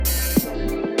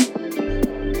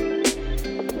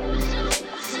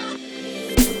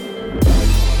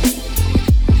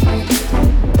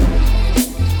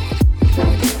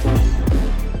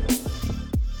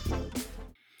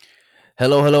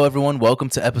Hello, everyone. Welcome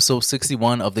to episode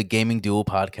 61 of the Gaming Duel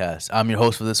podcast. I'm your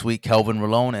host for this week, Kelvin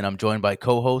Rolone, and I'm joined by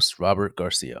co host Robert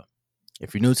Garcia.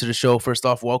 If you're new to the show, first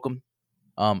off, welcome.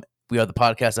 Um, we are the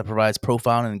podcast that provides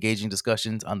profound and engaging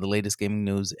discussions on the latest gaming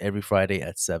news every Friday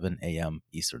at 7 a.m.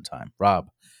 Eastern Time. Rob,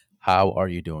 how are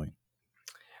you doing?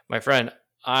 My friend,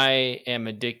 I am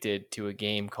addicted to a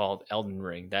game called Elden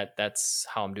Ring. That's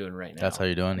how I'm doing right That's how now,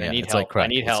 you're doing? and I Yeah, need it's like help. I crack.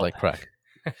 need It's help. like crack.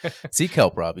 Seek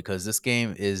help, Rob, because this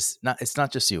game is it's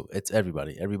not just you, it's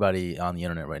everybody. Everybody on the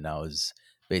internet right now is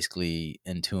basically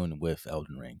in tune with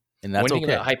Elden Ring. And When that's do you think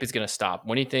that okay. hype is going to stop?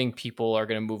 When do you think people are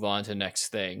going to move on to the next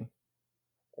thing,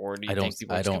 or do you think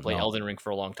people are I just going to don't play know. Elden Ring for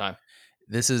a long time?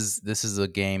 This is a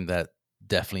game that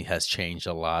definitely has changed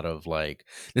a lot of like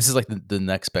this is like the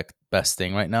next best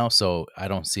thing right now. So I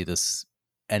don't see this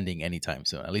ending anytime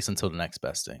soon, at least until the next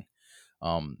best thing.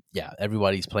 Yeah,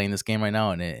 everybody's playing this game right now,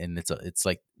 and it's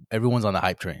like everyone's on the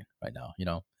hype train right now, you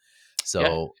know. Yeah,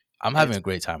 So I'm and having it's a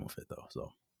great time with it though. So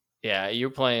yeah.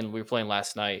 You're playing. We were playing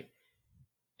last night,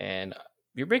 and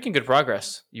you're making good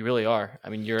progress. You really are. I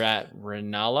mean, you're at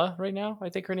Renala right now. I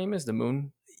think her name is the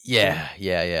Moon Queen.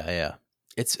 yeah.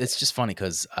 It's just funny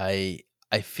because I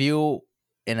feel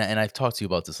and I've talked to you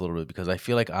about this a little bit because I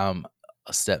feel like I'm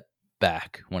a step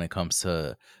back when it comes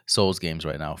to Souls games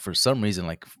right now. For some reason,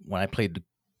 like when I played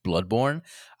Bloodborne,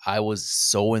 I was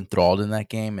so enthralled in that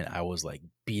game and I was like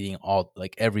beating all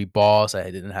like every boss. I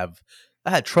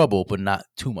had trouble, but not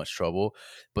too much trouble.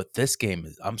 But this game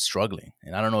is I'm struggling.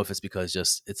 And I don't know if it's because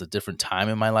just it's a different time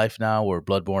in my life now where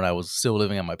Bloodborne I was still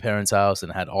living at my parents' house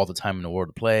and had all the time in the world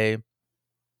to play.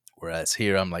 Whereas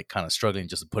here I'm like kind of struggling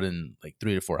just to put in like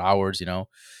 3 to 4 hours, you know.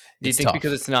 Do you It's think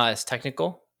because tough. it's not as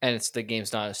technical and the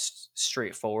game's not as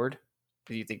straightforward?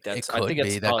 Do you think It that's? I could think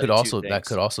that's be. probably the two That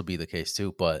could things. also be the case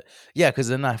too. But yeah, because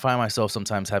then I find myself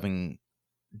sometimes having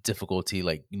difficulty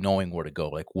like knowing where to go.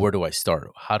 Like where do I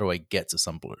start? How do I get to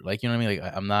some like you know what I mean?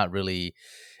 Like I'm not really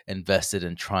invested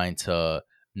in trying to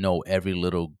know every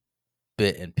little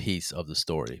bit and piece of the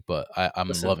story. But I'm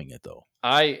Listen, loving it though.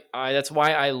 I that's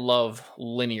why I love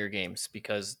linear games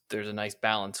because there's a nice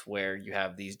balance where you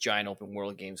have these giant open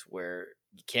world games where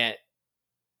you can't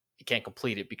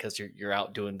complete it because you're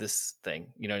out doing this thing.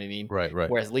 You know what I mean? Right.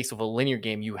 Whereas at least with a linear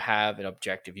game, you have an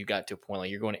objective. You got to a point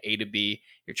like you're going to A to B.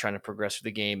 You're trying to progress through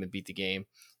the game and beat the game,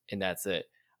 and that's it.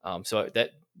 So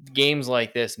that games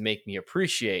like this make me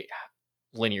appreciate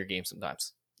linear games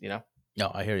sometimes. You know?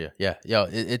 No, I hear you. Yeah.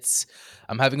 It's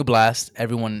I'm having a blast.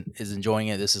 Everyone is enjoying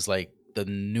it. This is like the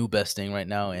new best thing right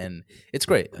now, and it's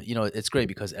great. You know, it's great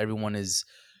because everyone is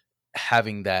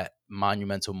having that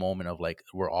monumental moment of like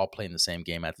we're all playing the same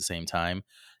game at the same time,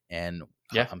 and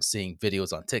Yeah. I'm seeing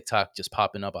videos on TikTok just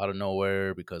popping up out of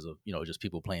nowhere because of just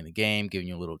people playing the game, giving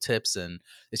you little tips, and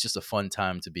it's just a fun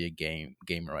time to be a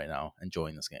gamer right now,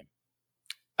 enjoying this game.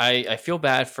 I feel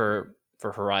bad for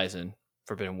Horizon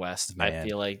Forbidden West. I Man,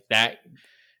 feel like that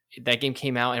game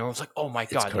came out and everyone was like, "Oh my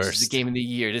it's god, this is the cursed game of the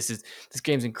year. This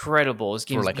game's incredible. This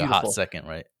for game's like a hot beautiful." second,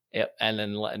 right? Yep. And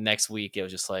then next week it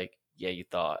was just like, "Yeah, you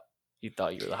thought you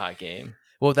were the hot game."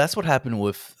 Well, that's what happened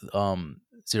with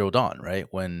Zero Dawn, right?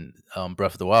 When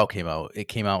Breath of the Wild came out, it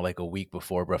came out like a week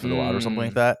before Breath of the Wild or something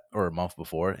like Mm, that, or a month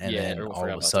before, and yeah, then everyone all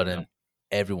forgot of a about Zero Dawn. sudden,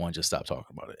 everyone just stopped talking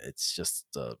about it. It's just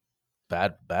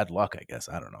bad luck, I guess.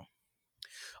 I don't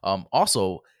know.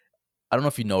 Also, I don't know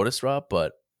if you noticed, Rob,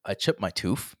 but I chipped my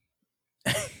tooth.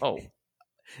 Oh,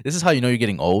 This is how you know you're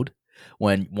getting old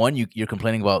when one you're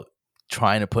complaining about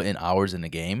trying to put in hours in the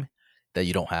game that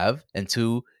you don't have, and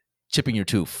two, chipping your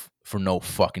tooth for no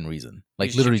fucking reason. you Like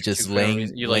just chipped literally your just tooth for no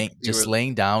reason. You just were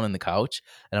laying down in the couch,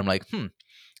 and I'm like,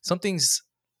 something's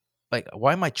like,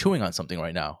 why am I chewing on something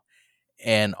right now?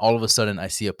 And all of a sudden, I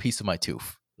see a piece of my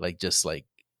tooth, like just like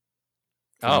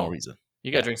for no oh, reason.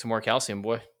 you gotta Yeah, drink some more calcium,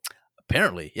 boy.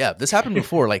 apparently, yeah, this happened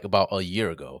before, like about a year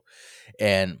ago,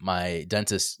 and my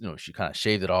dentist, she kind of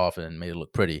shaved it off and made it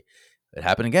look pretty. It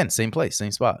happened again, same place,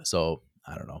 same spot. So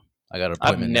I don't know. I got an I've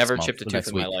appointment next never month chipped a or tooth next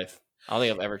in my week. life. I don't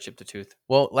think I've ever chipped a tooth.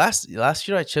 Well, last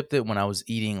year I chipped it when I was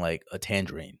eating like a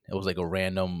tangerine. It was like a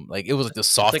random, like it was like the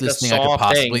It's like a softest thing I could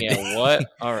soft thing. possibly. Yeah. What?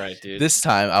 All right, dude. This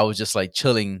time I was just like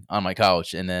chilling on my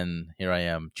couch, and then here I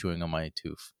am chewing on my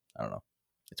tooth. I don't know.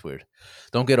 It's weird.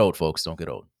 Don't get old, folks. Don't get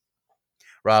old.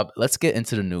 Rob, let's get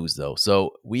into the news though.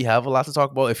 So we have a lot to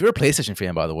talk about. If you're a PlayStation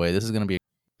fan, by the way, this is going to be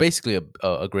basically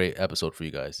a great episode for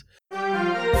you guys.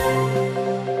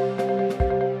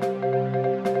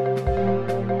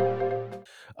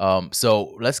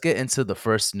 So let's get into the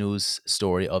first news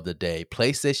story of the day: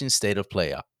 PlayStation State of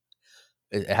Play.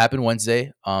 It happened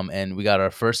Wednesday, and we got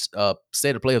our first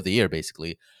State of Play of the year,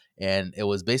 basically, and it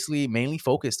was basically mainly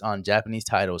focused on Japanese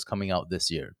titles coming out this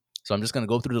year. So I'm just going to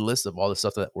go through the list of all the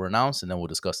stuff that were announced, and then we'll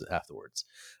discuss it afterwards.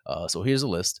 So here's a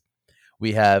list.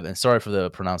 We have, and sorry for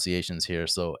the pronunciations here.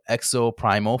 So Exo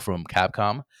Primal from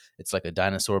Capcom. It's like a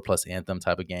dinosaur plus Anthem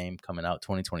type of game coming out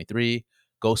 2023.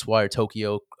 Ghostwire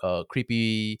Tokyo,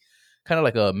 creepy, kind of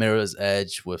like a Mirror's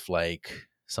Edge with like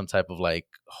some type of like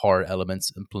horror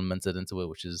elements implemented into it,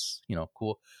 which is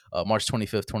cool. March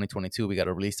 25th, 2022. We got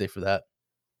a release date for that.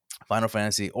 Final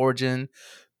Fantasy Origin,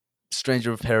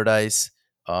 Stranger of Paradise.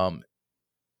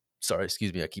 Sorry,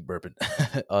 excuse me, I keep burping.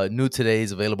 New today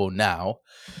is available now.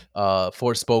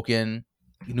 Forspoken,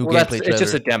 new Well, gameplay it's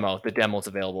just a trailer. demo. The demo's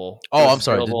available. It Oh, was I'm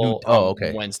sorry. The new. available Oh,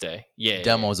 okay. Wednesday. Yeah, yeah, yeah.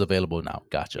 Demo is available now.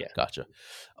 Gotcha, Yeah. gotcha. You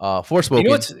know Forspoken.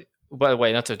 what's, by the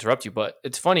way, not to interrupt you, but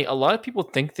it's funny. A lot of people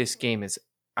think this game is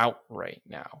out right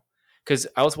now because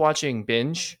I was watching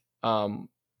Binge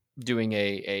doing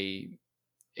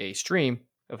a stream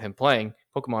of him playing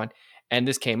Pokemon, and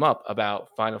this came up about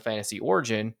Final Fantasy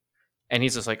Origin, and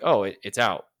he's just like, "Oh, it's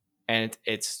out," and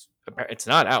it's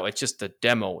not out. It's just the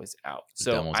demo is out. The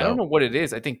So demo's I don't out. know what it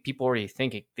is. I think people already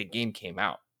think the game came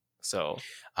out. So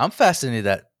I'm fascinated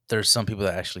that there's some people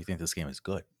that actually think this game is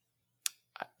good.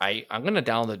 I'm gonna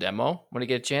download the demo when I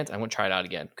get a chance. I'm gonna try it out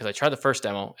again because I tried the first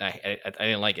demo and I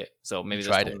didn't like it. So maybe You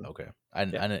this tried it? one, Okay. yeah, I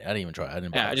didn't even try. I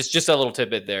didn't yeah. bother. Just a little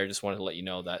tidbit there. Just wanted to let you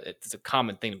know that it's a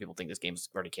common thing that people think this game's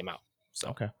already came out. So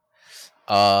Okay.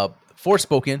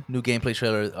 Forspoken, new gameplay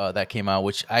trailer that came out,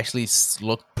 which actually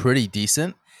looked pretty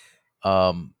decent.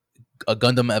 Um, a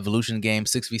Gundam Evolution game,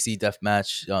 6v6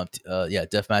 deathmatch.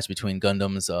 Deathmatch between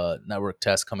Gundams. Network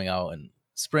test coming out in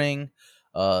spring.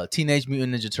 Teenage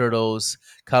Mutant Ninja Turtles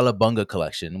Calabunga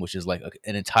Collection, which is like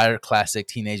an entire classic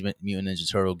Teenage Mutant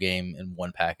Ninja Turtle game in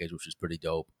one package, which is pretty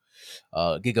dope.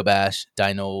 Gigabash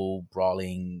Dino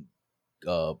Brawling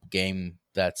game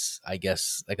that's I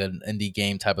guess like an indie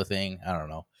game type of thing. I don't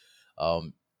know.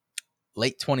 Um,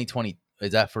 late 2020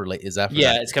 is that for late? Is that for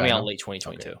yeah, that it's coming out Dino? late Okay.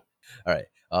 2022. All right.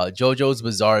 JoJo's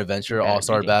Bizarre You Adventure had All it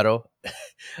Star reading. Battle,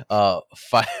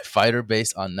 fighter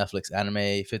based on Netflix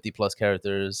anime, 50 plus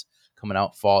characters, coming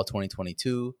out fall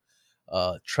 2022.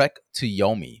 Trek to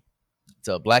Yomi, it's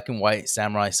a black and white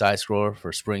samurai side scroller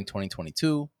for spring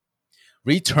 2022.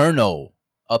 Returnal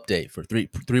update for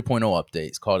 3.0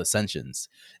 updates called Ascensions.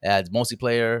 Adds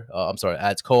multiplayer.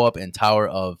 Adds co-op and Tower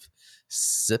of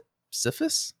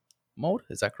Sisyphus mode.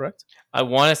 Is that correct? I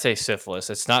want to say syphilis.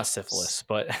 It's not syphilis,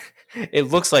 but it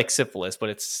looks like syphilis, but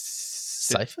it's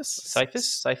Sisyphus. Syphus.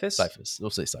 Sisyphus. We'll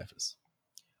say Sisyphus.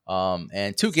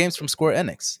 And two games from Square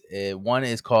Enix. One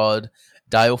is called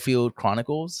Diofield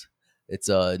Chronicles. It's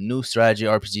a new strategy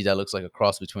RPG that looks like a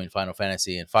cross between Final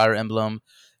Fantasy and Fire Emblem,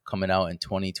 coming out in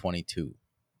 2022.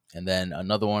 And then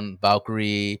another one,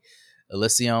 Valkyrie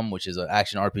Elysium, which is an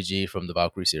action RPG from the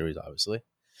Valkyrie series, obviously.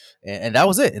 And that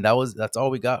was it. And that's all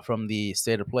we got from the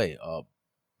state of play.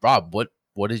 Rob,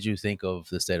 what did you think of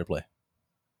the state of play?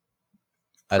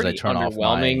 As I Pretty turn off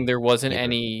underwhelming. my There wasn't paper.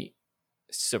 any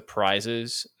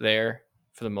surprises there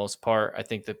for the most part. I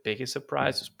think the biggest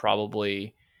surprise was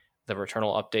probably the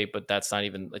Returnal update, but that's not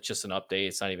even, it's just an update.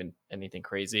 It's not even anything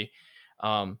crazy.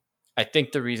 Um, I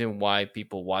think the reason why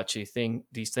people watch these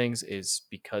things is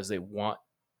because they want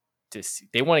to see,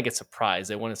 they want to get surprised.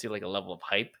 They want to see like a level of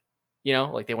hype,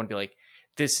 like they want to be like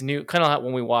this new kind of like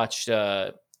when we watched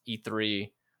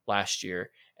E3 last year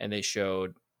and they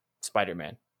showed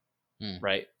Spider-Man, Hmm.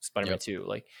 right? Spider-Man Yep. 2,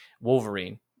 like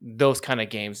Wolverine, those kind of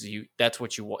games. That's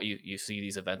what you see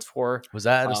these events for. Was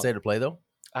that at a Um, state of play though,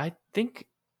 I think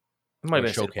it might or have a been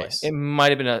a state of play. showcase? It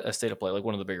might have been a state of play, like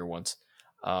one of the bigger ones.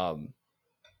 Um,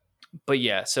 but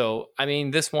yeah, so I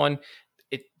mean, this one,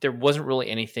 there wasn't really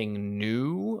anything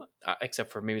new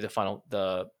except for maybe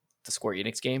the Square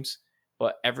Enix games,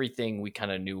 but everything we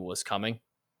kind of knew was coming.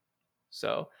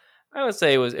 So I would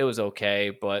say it was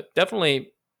okay, but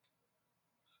definitely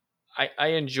I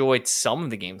enjoyed some of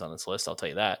the games on this list. I'll tell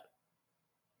you that.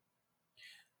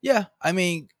 Yeah, I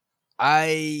mean,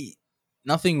 I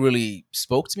nothing really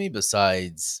spoke to me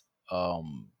besides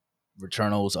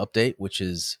Returnal's update, which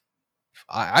is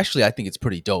I think it's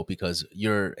pretty dope because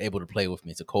you're able to play with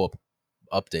me. It's a co-op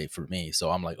update for me, so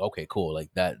I'm like, okay, cool, like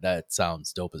that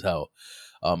sounds dope as hell.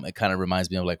 It kind of reminds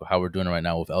me of like how we're doing it right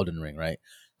now with Elden Ring, right?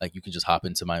 Like you can just hop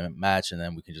into my match and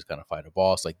then we can just kind of fight a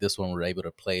boss. Like this one, we're able to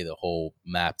play the whole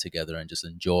map together and just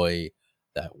enjoy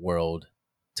that world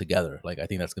together. Like I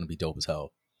think that's gonna be dope as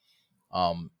hell.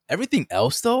 Everything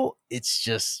else though, it's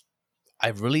just I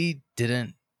really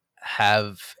didn't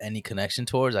have any connection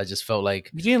towards. I just felt You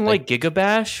didn't like like Giga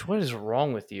Bash? What is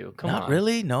wrong with you? Come not on.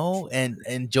 really, no. And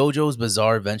JoJo's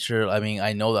Bizarre Adventure, I mean,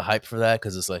 I know the hype for that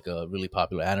because it's like a really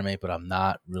popular anime, but I'm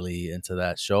not really into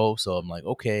that show. So I'm like,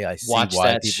 okay, I see Watch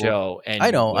why that people. show and I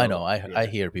you know, I know, will. I Yeah.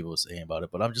 hear people saying about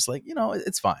it, but I'm just like,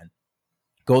 it's fine.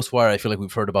 Ghostwire, I feel like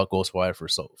we've heard about Ghostwire for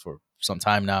some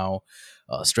time now.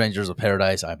 Strangers of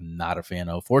Paradise, I'm not a fan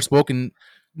of. Forspoken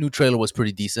new trailer was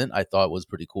pretty decent. I thought it was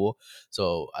pretty cool,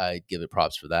 so I give it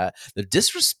props for that. The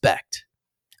disrespect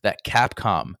that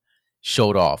Capcom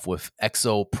showed off with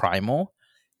Exo Primal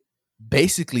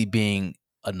basically being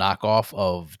a knockoff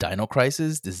of Dino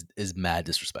Crisis is mad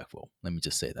disrespectful. Let me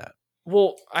just say that.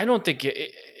 Well, I don't think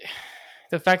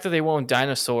the fact that they won't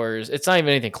dinosaurs, it's not even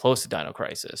anything close to Dino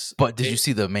Crisis. But did you It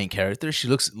see the main character? She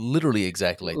looks literally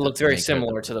exactly like the, looks the very main character.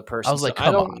 similar to the I person. was So like, I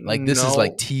come don't on. Like, this is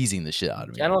like know. teasing the shit out of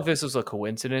I me, don't know bro. if this was a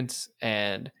coincidence.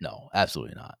 And No,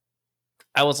 absolutely not.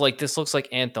 I was like, this looks like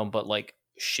Anthem, but like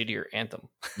shittier Anthem.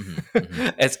 Hmm, hmm.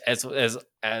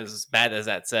 As bad as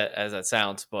that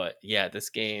sounds, but yeah, this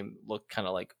game looked kind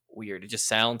of like weird. It just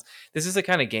sounds. This is the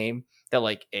kind of game that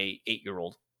like a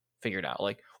 8-year-old figured out.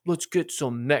 Like, let's get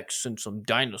some mechs and some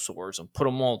dinosaurs and put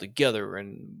them all together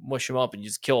and mush them up and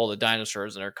just kill all the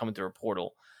dinosaurs and they're coming through a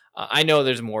portal. I know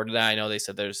there's more to that. I know they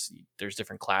said there's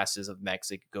different classes of mechs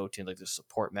they could go to, like the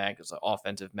support mech, there's an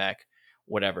offensive mech,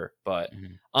 whatever. But Hmm.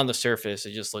 on the surface,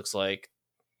 it just looks like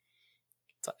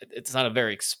it's not a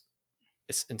very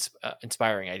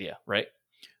inspiring idea, right?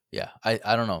 Yeah, I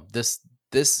don't know. This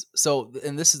is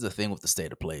the thing with the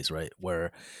state of plays, right?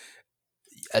 Where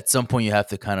at some point you have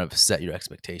to kind of set your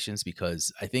expectations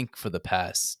because I think for the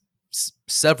past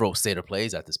several state of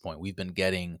plays at this point, we've been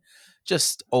getting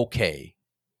just okay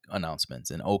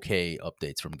announcements and okay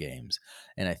updates from games.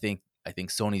 And I think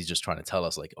Sony's just trying to tell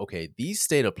us like, okay, these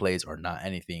state of plays are not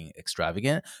anything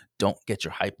extravagant. Don't get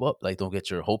your hype up, like don't get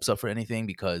your hopes up for anything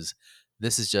because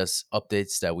this is just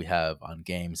updates that we have on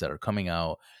games that are coming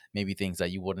out, maybe things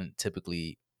that you wouldn't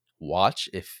typically watch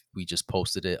if we just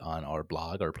posted it on our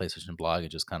blog, our PlayStation blog,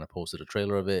 and just kind of posted a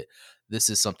trailer of it. This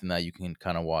is something that you can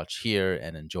kind of watch here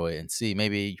and enjoy and see.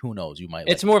 Maybe who knows, you might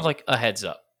It's like it. more of like a heads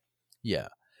up, Yeah.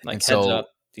 And like heads so up.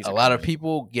 These a are lot of coming.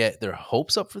 people get their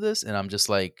hopes up for this, and I'm just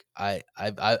like, and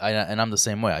I'm the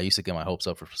same way. I used to get my hopes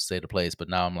up for State of Plays, but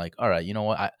now I'm like, all right, you know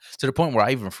what? To the point where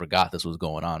I even forgot this was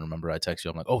going on. Remember, I texted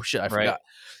you. I'm like, oh shit, I Right. forgot.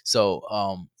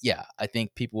 So, yeah, I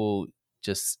think people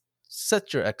just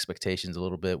set your expectations a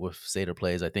little bit with State of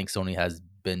Plays. I think Sony has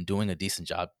been doing a decent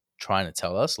job trying to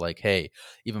tell us, like, hey,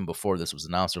 even before this was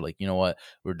announced, they're like, you know what?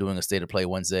 We're doing a State of Play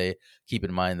Wednesday. Keep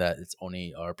in mind that it's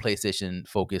only our PlayStation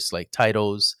focused like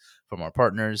titles from our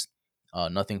partners,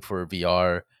 nothing for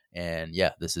VR. And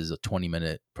yeah, this is a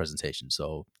 20-minute presentation.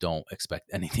 So don't expect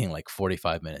anything like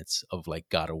 45 minutes of like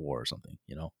God of War or something,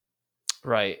 you know?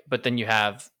 Right. But then you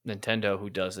have Nintendo who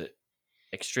does it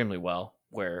extremely well,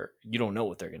 where you don't know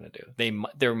what they're going to do.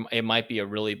 There it might be a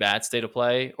really bad state of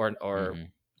play or Hmm.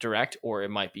 direct, or it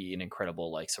might be an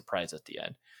incredible like surprise at the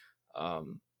end.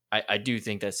 Um, I do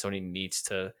think that Sony needs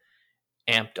to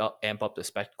amp up the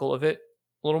spectacle of it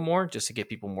a little more, just to get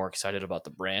people more excited about the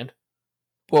brand.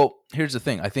 Well, here's the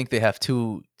thing. I think they have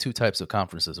two types of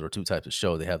conferences or two types of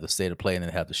show. They have the state of play and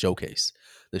then they have the showcase.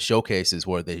 The showcase is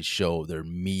where they show their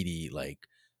meaty like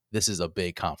this is a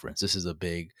big conference. This is a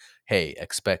big hey,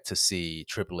 expect to see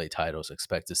AAA titles,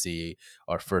 expect to see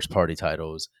our first party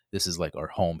titles. This is like our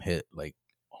home hit like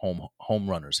home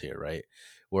runners here, right?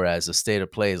 Whereas the state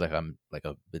of play is like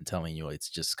I've been telling you, it's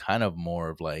just kind of more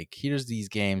of like here's these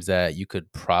games that you could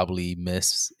probably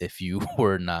miss if you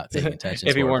were not paying attention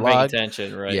If to you our weren't paying blog.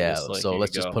 attention, right? Yeah, Just like so here you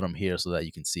let's just go. put them here so that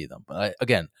you can see them. But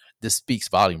again, this speaks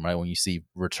volume, right? When you see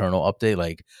Returnal update,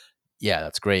 like, yeah,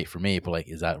 that's great for me, but like,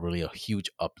 is that really a huge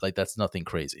up? Like, that's nothing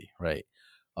crazy, right?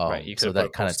 Right. You could So have put a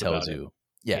that kind of post tells about it. you,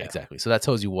 yeah, Yeah. exactly. So that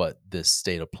tells you what this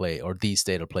state of play or these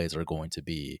state of plays are going to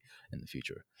be in the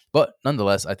future. But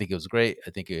nonetheless, I think it was great. I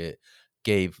think it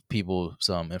gave people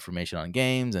some information on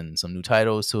games and some new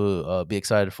titles to be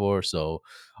excited for. So,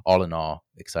 all in all,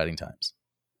 exciting times.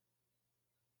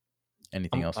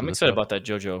 Anything else I'm with this, excited Kev? about that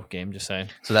JoJo game. Just saying.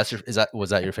 So that's your is that was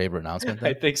that your favorite announcement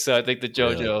I then? think so. I think the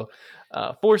Really? JoJo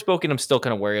Forspoken, I'm still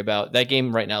kind of worried about. That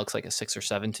game right now looks like a 6 or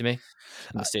 7 to me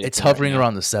in the state of It's play right hovering now.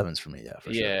 around the sevens for me, yeah,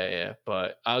 for sure. Yeah, yeah.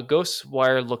 But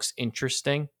Ghostwire looks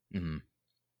interesting, Mhm.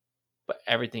 but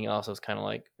everything else was kind of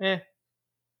like, eh.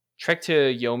 Trek to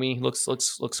Yomi looks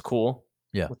cool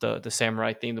Yeah. with the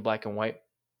samurai theme, the black and white.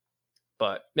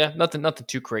 But yeah, nothing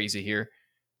too crazy here.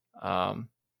 Um,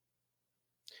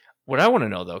 what I want to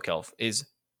know though, Kelf, is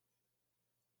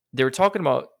they were talking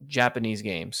about Japanese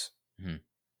games. Mhm.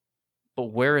 But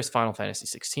where is Final Fantasy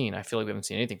 16? I feel like we haven't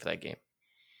seen anything for that game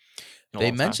in a They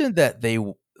long time. mentioned that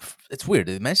it's weird.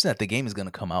 They mentioned that the game is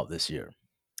gonna come out this year.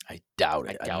 I doubt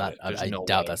I it. doubt it. There's I no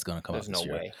doubt way. that's gonna come out There's no this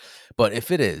year. way. But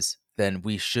if it is, then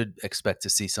we should expect to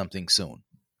see something soon.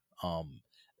 Um,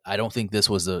 I don't think this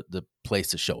was the place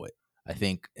to show it. I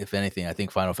think, if anything, I think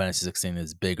Final Fantasy 16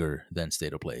 is bigger than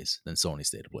State of Plays, than Sony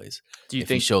State of Plays. Do you If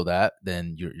you think? show that,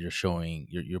 then you're showing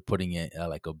you're putting it at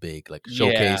like a big like Yeah,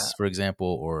 showcase, for example,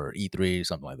 or E3 or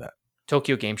something like that,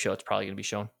 Tokyo Game Show. It's probably going to be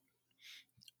shown,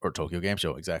 or Tokyo Game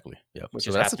Show. Exactly. Yep. which So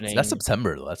is that's happening.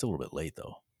 September though. That's a little bit late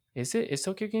though. Is it? Is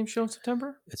Tokyo Game Show in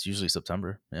September? It's usually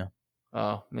September. Yeah.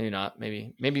 Oh, maybe not.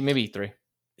 Maybe three.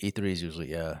 E3 is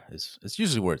usually it's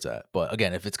usually where it's at. But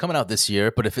again, if it's coming out this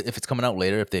year, but if it's coming out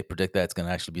later, if they predict that it's going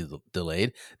to actually be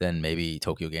delayed, then maybe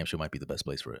Tokyo Game Show might be the best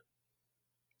place for it.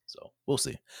 So we'll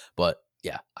see. But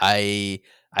yeah, I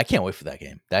can't wait for that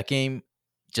game. That game,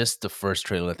 just the first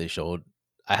trailer that they showed.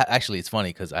 Actually, it's funny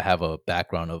because I have a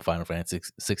background of Final Fantasy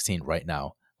 16 right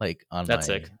now, like on That's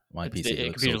sick. my It's PC. It the looks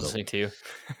so computer's dope. listening to you.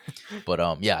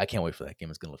 But yeah, I can't wait for that game.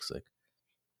 It's gonna look sick.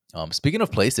 Speaking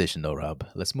of PlayStation, though, Rob,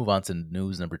 let's move on to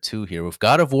news number 2 here. With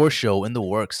God of War show in the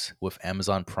works with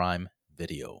Amazon Prime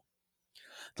Video.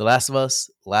 The Last of Us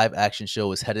live action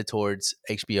show is headed towards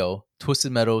HBO,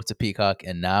 Twisted Metal to Peacock,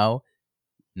 and now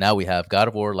we have God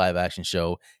of War live action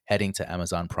show heading to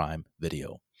Amazon Prime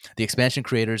Video. The expansion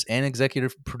creators and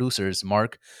executive producers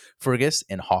Mark Fergus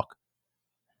and Hawk.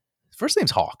 First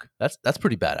name's Hawk. That's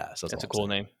pretty badass. That's That's all a I'm cool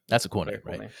saying. name. That's a cool Very name,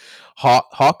 cool right? name.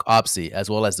 Hawk Opsy, as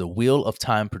well as the Wheel of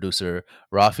Time producer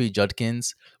Rafi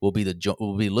Judkins, will be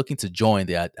looking to join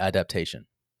the adaptation.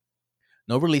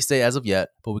 No release date as of yet,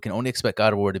 but we can only expect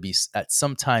God of War to be at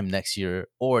some time next year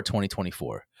or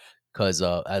 2024. Because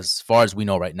as far as we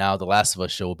know right now, the Last of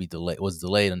Us show was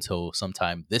delayed until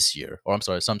sometime this year, or I'm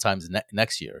sorry, sometimes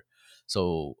next year.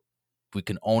 So we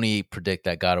can only predict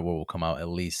that God of War will come out at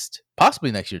least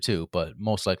possibly next year too, but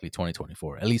most likely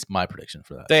 2024. At least my prediction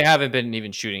for that. They haven't been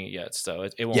even shooting it yet, so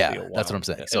it won't be a Yeah, while. that's what I'm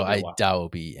saying. So It'll be a I while. doubt it'll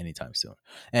be anytime soon.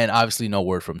 And obviously no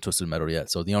word from Twisted Metal yet.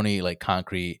 So the only like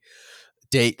concrete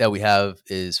date that we have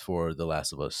is for the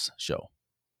Last of Us show.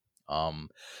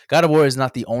 God of War is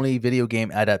not the only video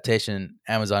game adaptation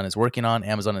Amazon is working on.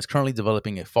 Amazon is currently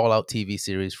developing a Fallout TV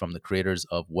series from the creators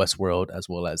of Westworld, as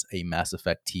well as a Mass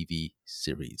Effect TV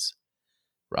series.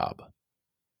 Rob,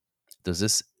 does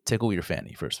this tickle your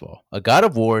fanny, first of all? A God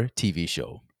of War TV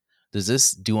show. Does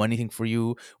this do anything for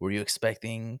you? Were you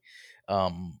expecting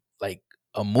like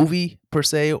a movie per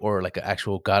se, or like an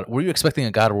actual God? Were you expecting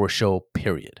a God of War show,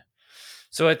 period?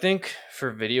 So I think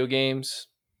for video games,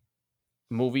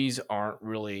 movies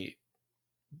they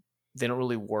don't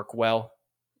really work well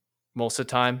most of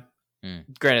the time.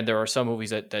 Granted, there are some movies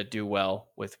that do well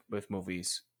with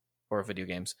movies or video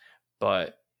games,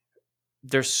 but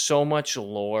there's so much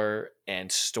lore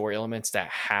and story elements that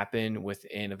happen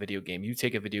within a video game. You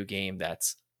take a video game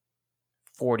that's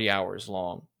 40 hours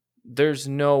long, there's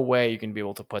no way you can be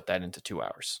able to put that into 2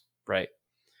 hours, right?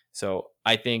 So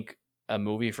I think a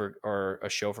movie or a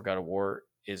show for God of War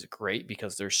is great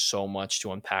because there's so much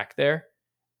to unpack there,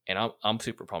 and I'm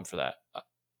super pumped for that.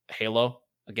 Halo,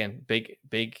 again, big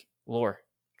lore,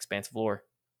 expansive lore.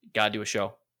 Gotta do a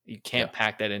show. You can't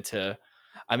pack that into.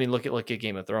 I mean, look at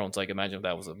Game of Thrones. Like, imagine if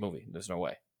that was a movie. There's no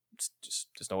way. It's just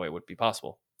there's no way it would be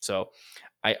possible. So,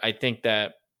 I think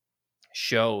that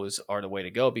shows are the way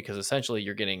to go because essentially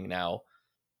you're getting now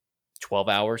 12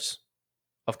 hours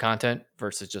of content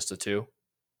versus just the 2.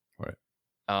 Right.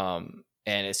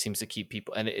 And it seems to keep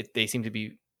people, and they seem to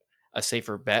be a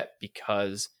safer bet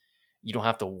because you don't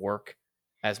have to work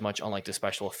as much on like the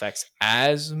special effects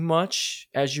as much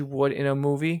as you would in a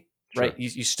movie, Sure. right?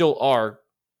 You still are,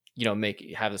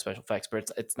 have the special effects, but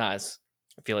it's not as,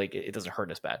 I feel like it doesn't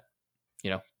hurt as bad,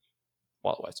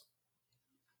 wallet wise.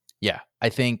 Yeah, I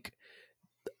think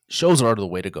shows are the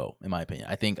way to go, in my opinion.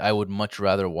 I think I would much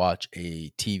rather watch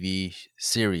a TV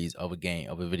series of a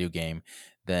video game,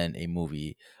 than a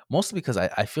movie. Mostly because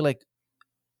I feel like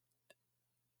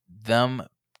them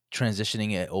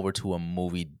transitioning it over to a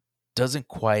movie doesn't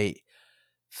quite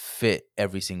fit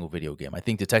every single video game. I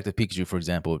think Detective Pikachu, for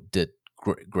example, did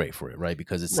great for it, right?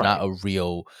 Because it's not a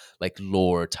real like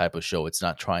lore type of show. It's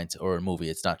not trying to, or a movie.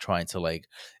 It's not trying to like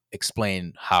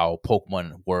explain how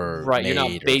Pokemon were Right. You're made not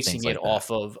or things basing it like that.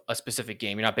 off of a specific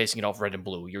game. You're not basing it off Red and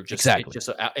Blue. You're just Exactly.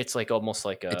 it's like almost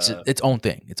like It's its own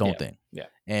thing. Its own thing. Yeah.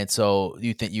 And so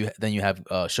you have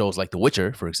shows like The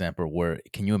Witcher, for example, where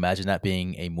can you imagine that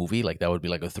being a movie? Like that would be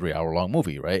like a 3-hour long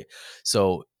movie, right?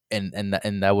 So and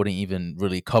that wouldn't even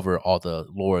really cover all the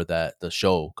lore that the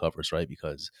show covers, right?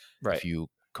 Because if you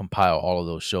compile all of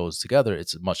those shows together,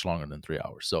 it's much longer than 3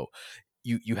 hours. So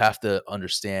you have to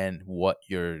understand what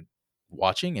you're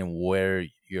watching and where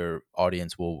your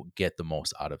audience will get the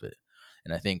most out of it.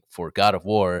 And I think for God of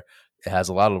War, it has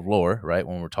a lot of lore, right?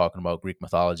 When we're talking about Greek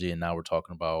mythology, and now we're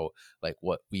talking about like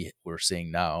what we're seeing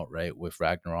now, right, with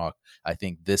Ragnarok. I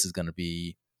think this is going to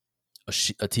be a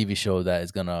TV show that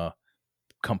is going to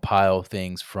compile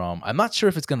things from. I'm not sure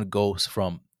if it's going to go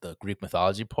from the Greek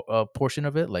mythology portion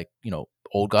of it, like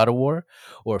old God of War,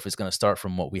 or if it's going to start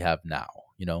from what we have now.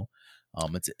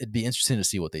 It'd be interesting to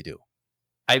see what they do.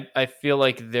 I feel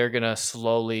like they're gonna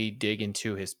slowly dig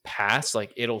into his past.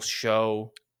 Like it'll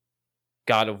show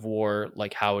God of War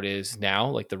like how it is now,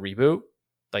 like the reboot.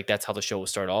 Like that's how the show will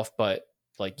start off. But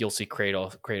like you'll see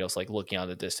Kratos like looking out of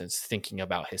the distance, thinking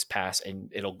about his past,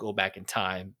 and it'll go back in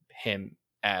time, him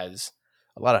as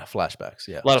A lot of flashbacks,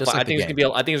 yeah, a lot of. just like I the think it's game. gonna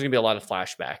be. I think there's gonna be a lot of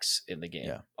flashbacks in the game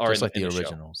Yeah, or just like in the the show.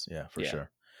 originals. Yeah, for Yeah.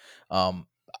 sure. Um,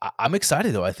 I'm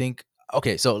excited though. I think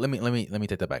okay. So let me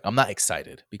take that back. I'm not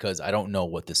excited because I don't know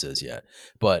what this is yet,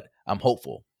 but I'm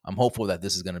hopeful. I'm hopeful that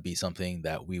this is going to be something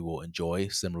that we will enjoy,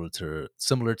 similar to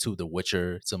The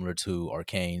Witcher, similar to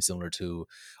Arcane, similar to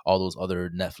all those other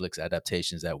Netflix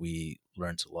adaptations that we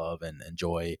learn to love and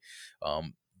enjoy.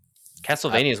 Um, I,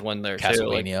 Castlevania is one there too.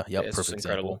 Like Castlevania, yep, it's perfect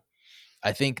example. incredible.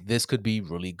 I think this could be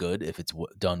really good if it's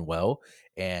done well,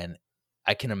 and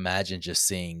I can imagine just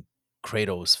seeing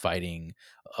Kratos fighting,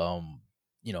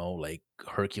 like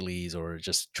Hercules, or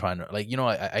just trying to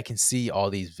I can see all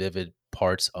these vivid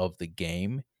parts of the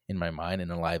game in my mind in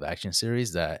a live action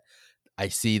series that I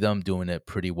see them doing it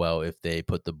pretty well if they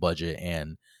put the budget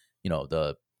and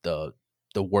the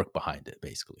the work behind it,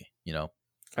 basically. All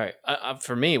right.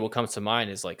 For me, what comes to mind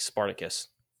is like Spartacus.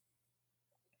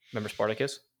 Remember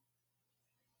Spartacus?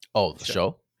 Oh, the Show.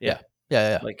 show, Yeah. yeah, yeah,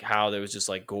 yeah. Like how there was just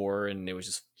like gore and it was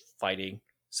just fighting.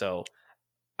 So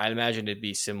I'd imagine it'd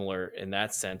be similar in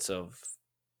that sense of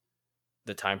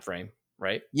the time frame,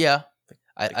 right? Yeah.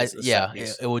 Like it's the Yeah, it,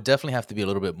 70s. it would definitely have to be a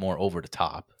little bit more over the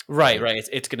top, Right, right? right.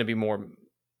 It's going to be more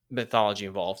mythology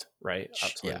involved, right?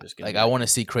 Absolutely. Yeah. There's going to Like be I like, want to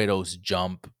see Kratos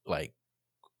jump like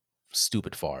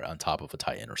stupid far on top of a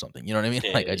Titan or something. You know what I mean?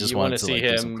 yeah, Like I just you want wanted to to see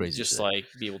like do some him crazy just shit. like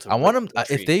be able to I want him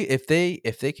retreat. if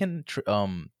they can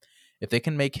if they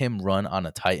can make him run on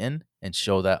a Titan and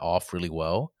show that off really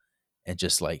well and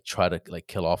just like try to like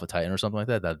kill off a Titan or something like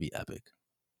that, that'd be epic.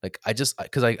 Like I just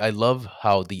because I love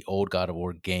how the old God of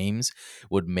War games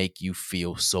would make you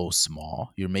feel so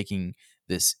small. You're making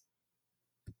this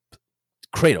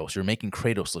Kratos. You're making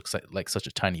Kratos look like such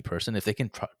a tiny person. If they can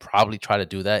probably try to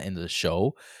do that in the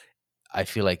show, I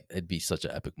feel like it'd be such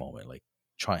an epic moment. Like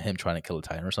trying to kill a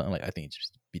Titan or something. Like I think it'd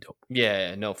just be dope.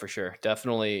 Yeah, no, for sure.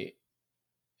 Definitely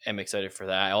am excited for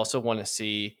that. I also want to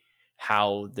see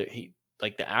how the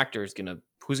actor is gonna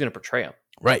who's gonna portray him.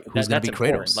 Right? Who's gonna That's be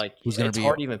important. Kratos? Like Who's gonna it's be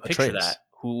hard to even picture Atreus? that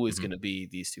who is Mhm. gonna be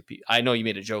these two people. I know you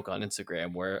made a joke on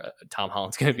Instagram where Tom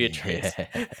Holland's gonna be a trace. Yeah.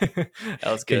 That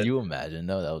was Can good. you imagine?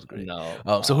 No, that was great.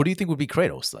 No, So who do you think would be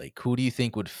Kratos? Like, who do you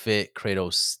think would fit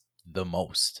Kratos the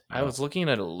most? I was looking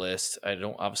at a list. I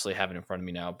don't obviously have it in front of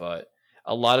me now, but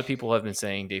a lot of people have been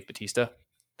saying Dave Batista.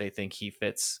 They think he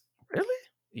fits. Really?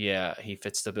 Yeah, he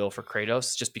fits the bill for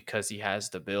Kratos just because he has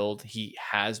the build. He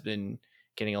has been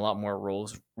getting a lot more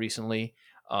roles recently.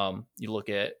 You look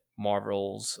at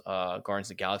Marvel's Guardians of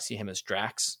the Galaxy, him as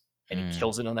Drax, and he Mm,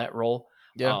 kills it on that role.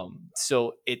 yeah.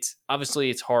 So it's obviously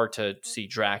it's hard to see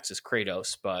Drax as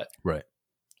Kratos, but Right.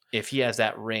 if he has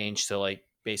that range to like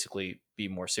basically be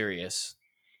more serious,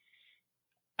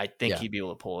 I think Yeah. he'd be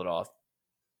able to pull it off.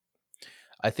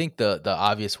 I think the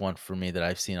obvious one for me that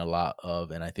I've seen a lot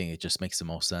of, and I think it just makes the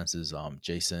most sense, is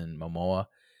Jason Momoa,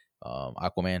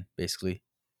 Aquaman, basically.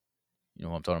 You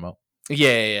know what I'm talking about? Yeah,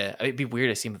 yeah, yeah. It'd be weird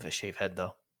to see him with a shaved head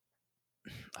though.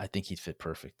 I think he'd fit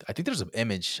perfect. I think there's an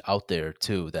image out there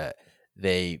too that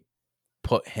they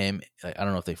put him. Like, I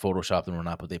don't know if they photoshopped him or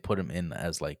not, but they put him in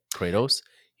as like Kratos.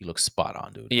 He looks spot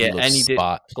on, dude. He Yeah, looks and he did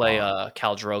spot play on.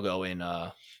 Khal Drogo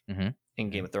Hmm. in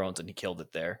Game of Thrones, and he killed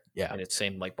it there. Yeah, And it's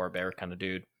same like barbaric kind of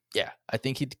dude. yeah. I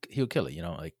think he'll kill it.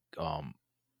 Like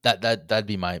that'd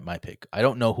be my pick. I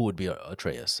don't know who would be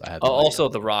Atreus. I have no idea. Also,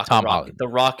 The Rock. Tom Holland. The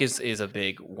Rock is a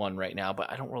big one right now,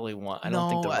 but I don't really want. I don't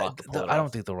think No, The Rock could pull it I off. don't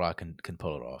think The Rock can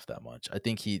pull it off that much. I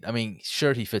think I mean,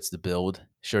 sure he fits the build,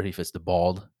 sure he fits the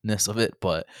baldness of it,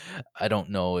 but I don't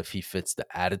know if he fits the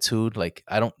attitude. Like,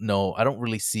 I don't know. I don't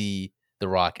really see The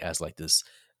Rock as like this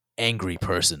angry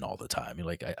person all the time.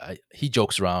 Like, he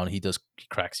jokes around, he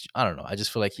cracks. I don't know. I just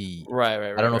feel like Right, right, I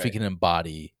don't right, know if he right. can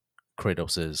embody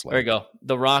Kratos's There you like. go.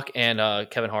 The Rock and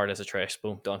Kevin Hart as a trash.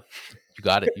 Boom, done. You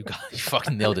got it. You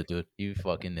fucking nailed it, dude. You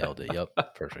fucking nailed it.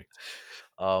 Yep, perfect.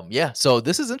 Yeah, so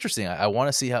this is interesting. I want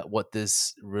to see how what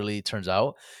this really turns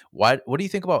out. What do you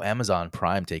think about Amazon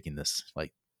Prime taking this?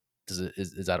 Like, does it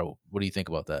is that a what do you think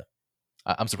about that?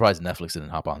 I'm surprised Netflix didn't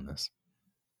hop on this.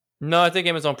 No, I think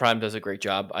Amazon Prime does a great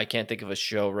job. I can't think of a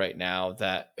show right now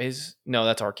that is no,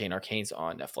 that's Arcane. Arcane's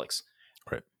on Netflix.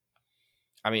 Right,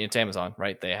 I mean, it's Amazon,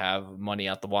 right? They have money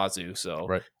out the wazoo, so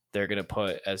right. they're going to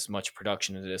put as much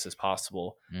production into this as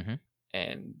possible. Hmm.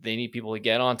 And they need people to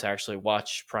get on to actually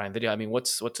watch Prime Video. I mean,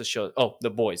 what's the show? Oh, The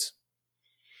Boys.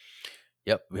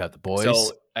 Yep, we have the boys.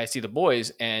 So I see The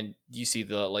Boys, and you see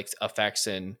the like effects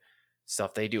and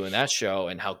stuff they do in that show,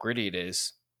 and how gritty it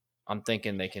is. I'm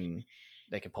thinking they can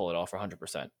pull it off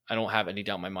 100%. I don't have any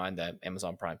doubt in my mind that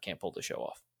Amazon Prime can't pull the show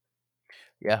off.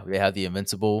 Yeah, they have the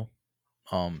Invincible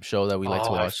show that we like to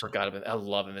Oh, I watch. forgot about. I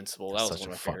love Invincible. That It's was such one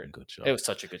a of my favorite. fucking good It show. was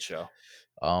such a good show.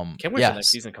 Can't wait for the next Yes.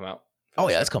 season to come out for Oh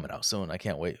that yeah, show. it's coming out soon. I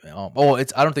can't wait. Man. Oh,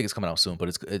 it's I don't think it's coming out soon, but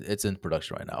it's in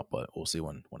production right now. But we'll see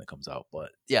when it comes out.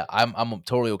 But yeah, I'm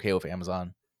totally okay with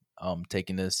Amazon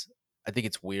taking this. I think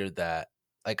it's weird that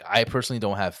like I personally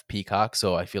don't have Peacock,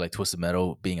 so I feel like Twisted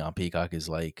Metal being on Peacock is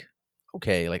like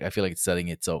okay. Like I feel like it's setting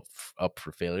itself up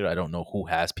for failure. I don't know who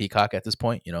has Peacock at this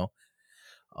point.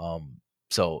 Um,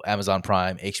 so Amazon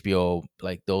Prime, HBO,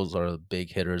 like those are the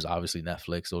big hitters. Obviously,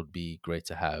 Netflix. It would be great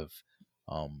to have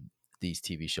um, these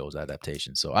TV shows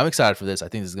adaptations. So I'm excited for this. I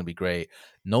think this is gonna be great.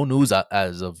 No news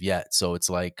as of yet, so it's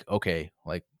like okay,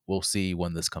 like we'll see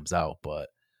when this comes out. But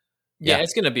Yeah, yeah,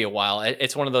 it's gonna be a while.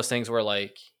 It's one of those things where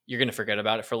like you're gonna forget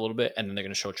about it for a little bit, and then they're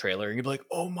gonna show a trailer, and you'll be like,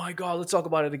 "Oh my god, let's talk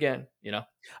about it again." You know?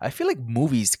 I feel like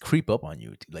movies creep up on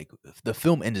you. Like the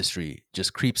film industry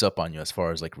just creeps up on you as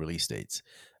far as like release dates.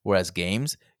 Whereas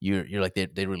games, you're like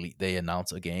they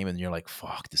announce a game and you're like,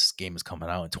 fuck, this game is coming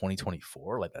out in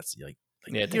 2024. Like that's like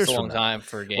Yeah, it takes years a from long now. time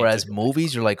for a game to Whereas go like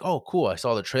movies, you're like, oh, cool, I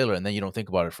saw the trailer, and then you don't think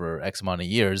about it for X amount of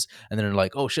years, and then they're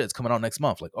like, oh shit, it's coming out next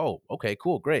month. Like, oh, okay,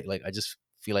 cool, great. Like I just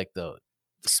feel like the well,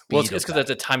 speed it's of because that. that's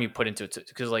the time you put into it.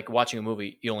 Because like watching a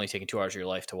movie, you only taking 2 hours of your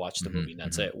life to watch the Hmm. movie, and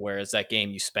that's Hmm. it. Whereas that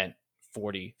game, you spent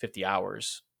 40, 50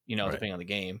 hours, Right. depending on the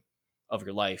game of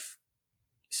your life.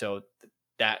 So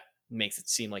that makes it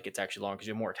seem like it's actually long because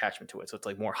you have more attachment to it. So it's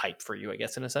like more hype for you, I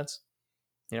guess, in a sense.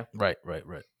 You know. Right. Right.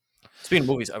 Right. Speaking of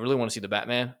movies, I really want to see the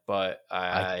Batman, but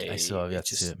I still have yet it's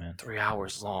to see just it, man. 3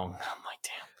 hours long. I'm like,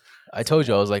 damn, I it's a told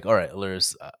you I lot. was like, all right,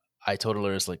 Lyris. I told her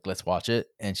Lyris like, let's watch it,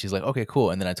 and she's like, okay, cool.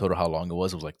 And then I told her how long it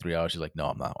was. It was like 3 hours. She's like, no,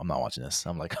 I'm not. I'm not watching this.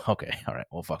 I'm like, okay, all right,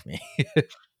 well, fuck me.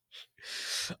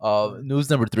 News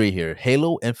number three here: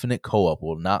 Halo Infinite Co-op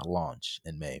will not launch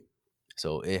in May,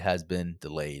 so it has been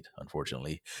delayed.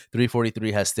 Unfortunately,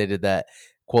 343 has stated that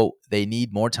quote they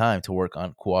need more time to work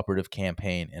on cooperative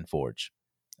campaign and Forge.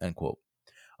 End quote.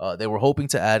 They were hoping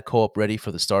to add co-op ready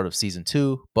for the start of season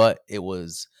two, but it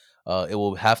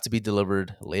will have to be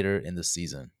delivered later in the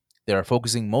season. They are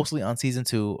focusing mostly on season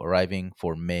two, arriving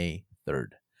for May 3rd.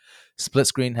 Split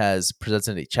Screen has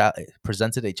presented a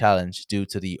challenge due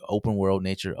to the open world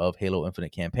nature of Halo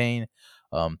Infinite campaign.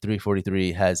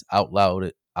 343 has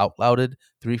outlouded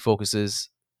three focuses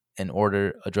in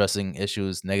order addressing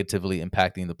issues negatively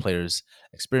impacting the player's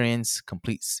experience,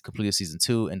 completed season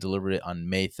 2 and deliver it on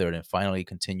May 3rd, and finally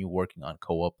continue working on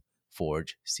co-op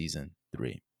Forge season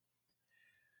 3.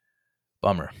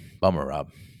 Bummer. Bummer,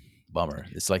 Rob. Bummer.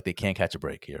 It's like they can't catch a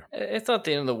break here. It's not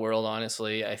the end of the world,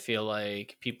 honestly. I feel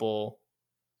like people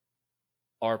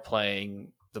are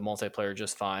playing the multiplayer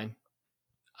just fine.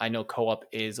 I know co-op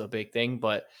is a big thing,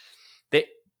 but they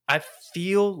I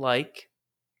feel like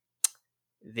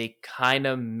they kind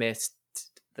of missed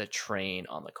the train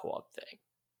on the co-op thing.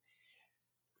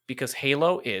 Because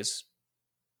Halo is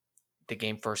the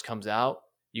game first comes out,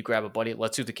 you grab a buddy,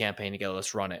 let's do the campaign together,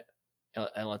 let's run it,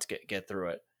 and let's get through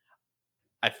it.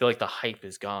 I feel like the hype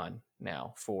is gone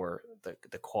now for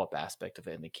the co-op aspect of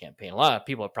it in the campaign. A lot of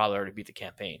people have probably already beat the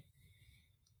campaign,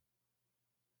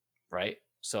 right?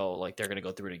 So like they're gonna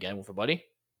go through it again with a buddy.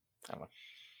 I don't know.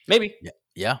 Maybe. Yeah.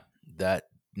 Yeah. That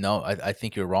no, I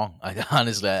think you're wrong. I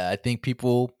honestly I think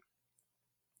people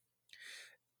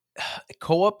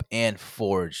co-op and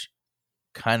Forge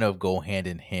kind of go hand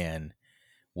in hand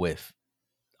with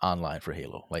online for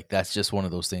Halo. Like that's just one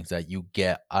of those things that you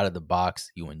get out of the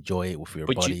box, you enjoy it with your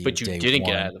But you buddy but you day didn't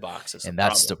get out one, of the box is the and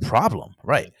that's the problem. problem, Yeah.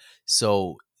 right?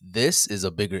 So this is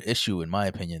a bigger issue in my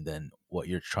opinion than what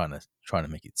you're trying to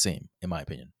make it seem, in my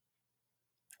opinion.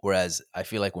 Whereas I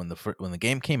feel like when the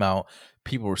game came out,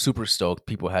 people were super stoked.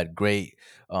 People had great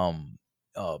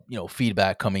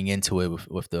feedback coming into it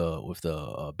with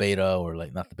the beta, or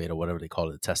like not the beta, whatever they call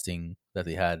it, the testing that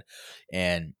they had,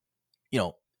 and you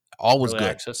know all was Early good.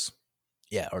 access.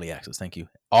 Yeah, early access. Thank you.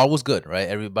 All was good, right?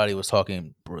 Everybody was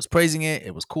praising it.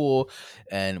 It was cool,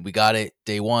 and we got it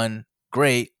day one.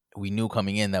 Great. We knew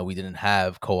coming in that we didn't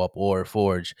have co-op or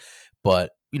Forge,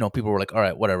 but people were like, "All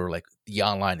right, whatever." Like the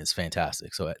online is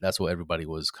fantastic, so that's what everybody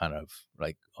was kind of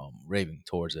like raving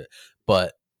towards it.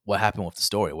 But what happened with the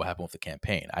story? What happened with the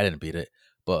campaign? I didn't beat it,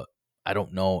 but I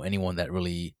don't know anyone that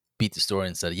really beat the story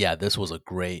and said, "Yeah, this was a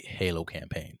great Halo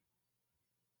campaign."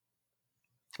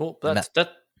 Well, And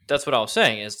that's what I was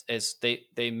saying is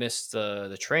they missed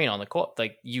the train on the co-op.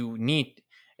 Like you need,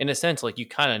 in a sense, like you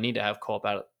kind of need to have co-op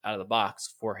out of the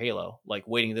box for Halo. Like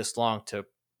waiting this long to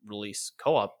release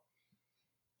co-op,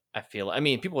 I feel. I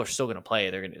mean, people are still going to play.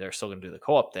 They're still going to do the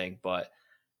co-op thing, but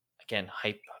again,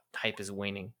 hype is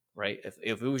waning. Right? If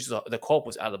it was the co-op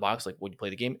was out of the box, like would you play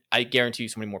the game? I guarantee you,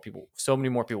 so many more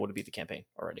people would have beat the campaign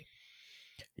already.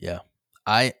 yeah,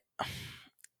 I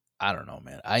I don't know,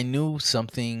 man. I knew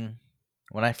something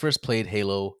when I first played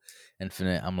Halo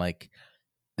Infinite. I'm like,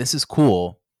 this is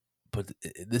cool, but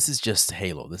this is just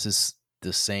Halo. This is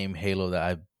the same Halo that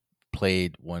I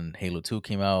played when Halo 2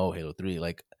 came out, Halo 3.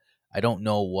 Like, I don't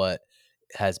know what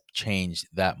has changed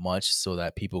that much so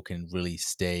that people can really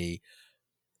stay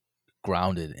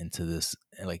grounded into this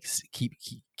and like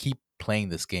keep playing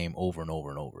this game over and over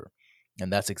and over.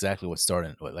 And that's exactly what's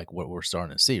starting like what we're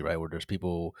starting to see, right? Where there's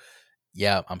people,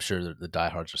 yeah, I'm sure the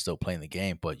diehards are still playing the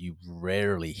game, but you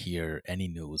rarely hear any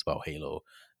news about Halo.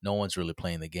 No one's really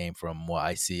playing the game from what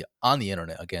I see on the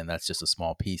internet. Again, that's just a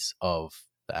small piece of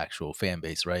the actual fan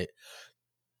base, right?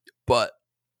 But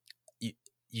you,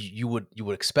 you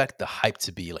would expect the hype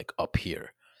to be like up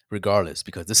here, regardless,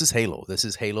 because this is Halo. This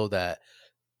is Halo that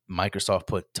Microsoft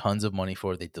put tons of money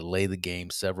for. They delay the game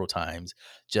several times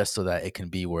just so that it can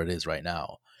be where it is right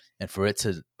now. And for it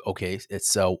to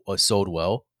sold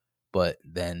well, but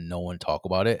then no one talk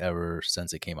about it ever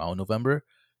since it came out in November.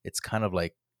 It's kind of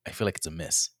like I feel like it's a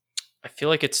miss. I feel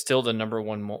like it's still the number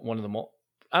one of the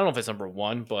I don't know if it's number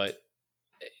one, but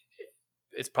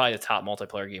it's probably the top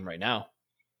multiplayer game right now.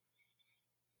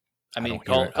 I I mean, don't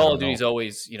hear it. I Call don't of Duty is know.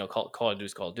 always, Call of Duty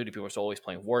is Call of Duty. People are still always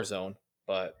playing Warzone,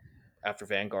 but after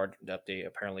Vanguard update,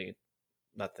 apparently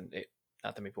not that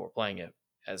not that many people were playing it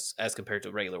as compared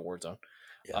to regular Warzone.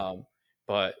 Yeah, Um,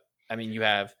 but I mean, you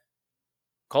have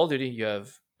Call of Duty, you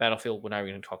have Battlefield. We're not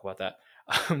going to talk about that.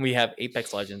 We have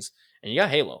Apex Legends, and you got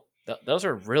Halo. Those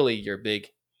are really your big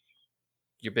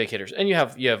hitters, and you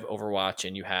have Overwatch,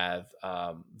 and you have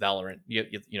Valorant.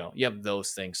 You have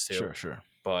those things too, sure, sure.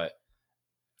 but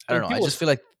I don't know. people.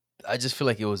 I just feel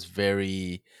like it was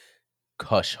very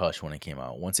hush hush when it came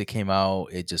out. Once it came out,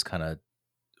 it just kind of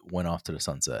went off to the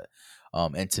sunset.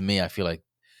 And to me, I feel like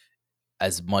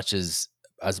as much as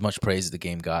much praise the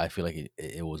game got, I feel like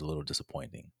it was a little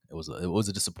disappointing. It was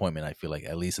a disappointment. I feel like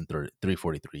at least in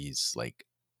 343's like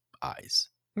eyes.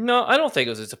 No, I don't think it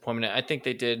was a disappointment. I think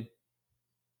they did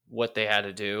what they had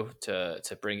to do to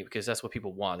bring it because that's what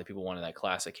people want. The people wanted that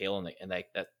classic Halo, and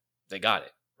they got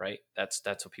it right. That's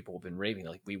what people have been raving.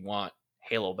 Like we want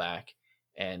Halo back,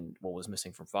 and what was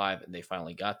missing from five, and they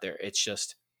finally got there. It's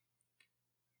just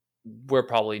we're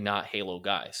probably not Halo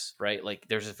guys, right? Like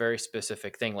there's a very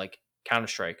specific thing, like Counter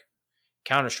Strike.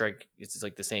 Counter Strike is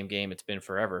like the same game. It's been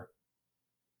forever,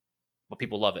 but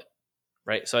people love it,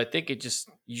 right? So I think you just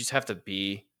have to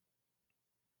be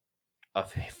a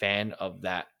fan of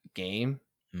that game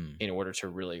Hmm. in order to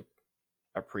really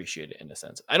appreciate it in a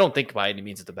sense. I don't think by any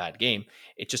means it's a bad game.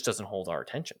 It just doesn't hold our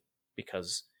attention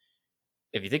because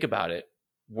if you think about it,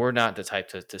 we're not the type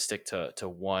to stick to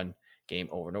one game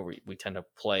over and over. We tend to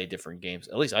play different games.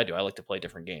 At least I do. I like to play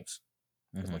different games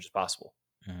as Hmm. much as possible.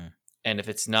 Hmm. And if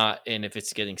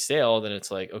it's getting stale, then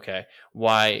it's like, okay,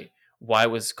 why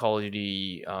was Call of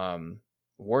Duty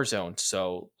Warzone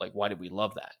so like why did we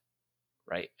love that?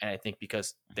 Right. And I think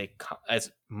because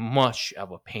as much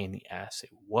of a pain in the ass it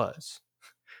was,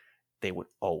 they would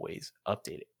always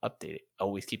update it,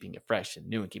 always keeping it fresh and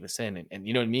new and keep it in. And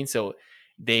you know what I mean? So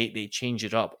they change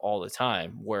it up all the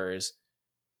time. Whereas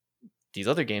these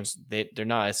other games, they're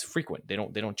not as frequent. They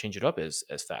don't change it up as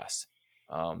fast.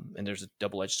 And there's a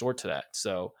double edged sword to that.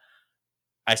 So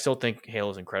I still think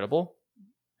Halo is incredible.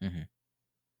 Hmm.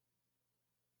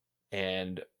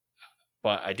 And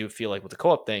but I do feel like with the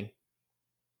co-op thing,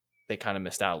 they kind of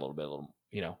missed out a little,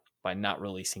 by not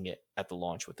releasing it at the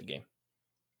launch with the game.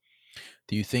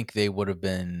 Do you think they would have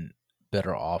been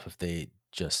better off if they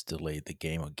just delayed the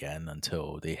game again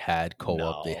until they had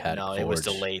co-op, they No, had no, it was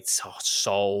Forge? delayed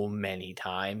so many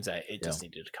times that it Yeah. just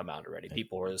needed to come out already. Like,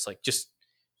 People were just like, just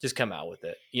come out with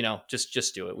it,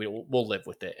 just do it. We'll live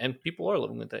with it, and people are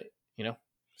living with it.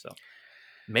 So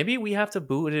maybe we have to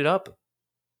boot it up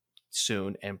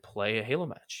soon and play a Halo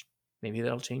match. Maybe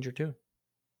that'll change your tune.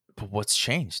 But what's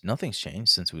changed? Nothing's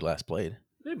changed since we last played.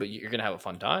 Yeah, but you're gonna have a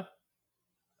fun time.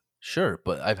 Sure,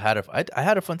 but I had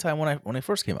a fun time when I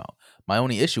first came out. My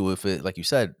only issue with it, like you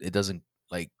said, it doesn't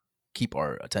like keep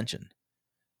our attention.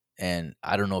 And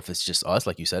I don't know if it's just us,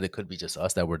 like you said, it could be just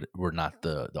us that we're not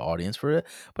the audience for it.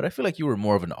 But I feel like you were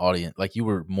more of an audience, like you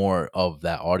were more of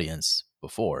that audience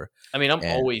before. I mean, I'm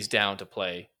And always down to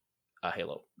play a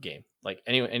Halo game. Like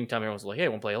anytime everyone's like, "Hey,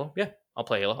 want to play Halo?" Yeah, I'll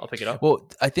play Halo. I'll pick it up. well,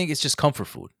 I think it's just comfort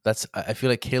food. I feel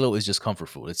like Halo is just comfort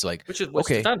food. It's like, Which is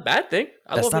okay, not a bad thing.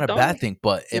 I that's love not a bad McDonald's. thing,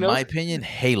 but You in know, my opinion,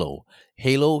 Halo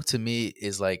to me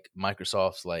is like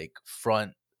Microsoft's like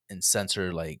front and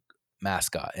center like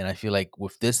mascot. And I feel like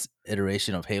with this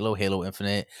iteration of Halo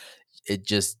Infinite, it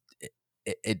just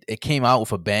it came out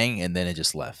with a bang and then it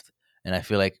just left. And I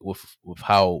feel like with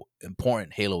how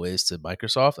important Halo is to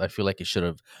Microsoft, I feel like it should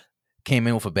have came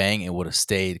in with a bang and would have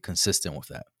stayed consistent with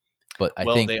that. But I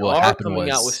well, think they what are happened coming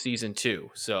out with was season two,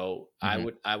 so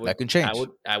mhm, that can change.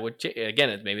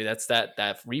 again. Maybe that's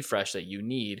that refresh that you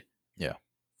need Yeah.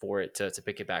 for it to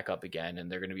pick it back up again.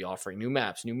 And they're going to be offering new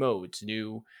maps, new modes,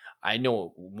 new. I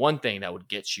know one thing that would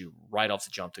get you right off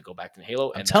the jump to go back to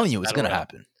Halo, I'm and telling that's you, it's Battle gonna Royale.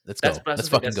 happen. Let's That's go. that's Let's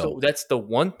the thing. fucking go. That's the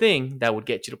one thing that would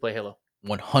get you to play Halo.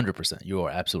 100%. You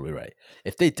are absolutely right.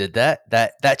 If they did that,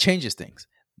 that changes things.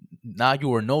 Now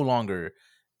you are no longer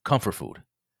comfort food.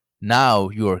 Now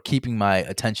you are keeping my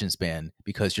attention span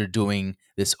because you're doing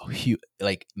this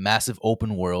like massive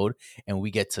open world, and we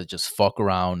get to just fuck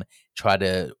around, try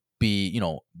to be,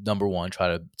 number one,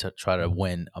 try to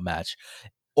win a match,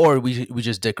 or we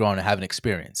just dick around and have an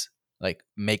experience, like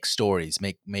make stories,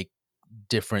 make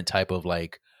different type of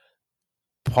like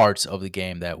parts of the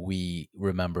game that we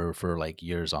remember for like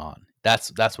years on.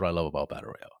 That's what I love about battle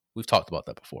royale. We've talked about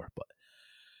that before,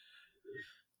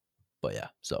 but yeah.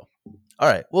 So all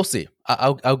right, we'll see.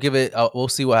 I'll give it. We'll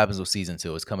see what happens with season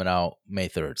two. It's coming out May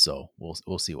 3rd, so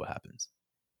we'll see what happens.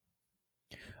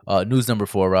 News number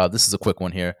 4, Rob. This is a quick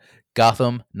one here.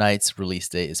 Gotham Knights release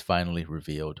date is finally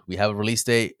revealed. We have a release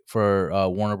date for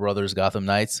Warner Brothers Gotham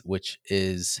Knights, which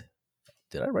is.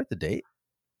 Did I write the date?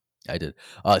 I did.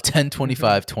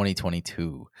 10/25,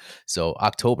 2022. So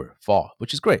October, fall,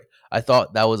 which is great. I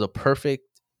thought that was a perfect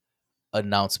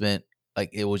announcement. Like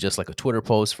it was just like a Twitter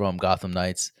post from Gotham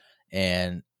Knights,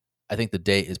 and I think the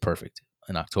date is perfect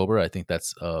in October. I think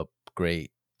that's a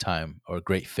great time or a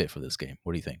great fit for this game.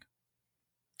 What do you think?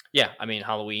 Yeah, I mean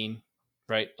Halloween,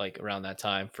 right? Like around that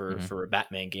time Hmm. for a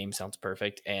Batman game sounds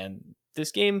perfect. And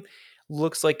this game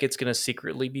looks like it's gonna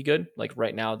secretly be good. Like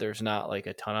right now, there's not like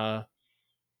a ton of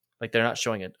like they're not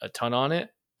showing a ton on it,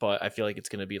 but I feel like it's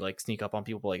gonna be like sneak up on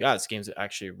people. Like, this game's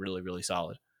actually really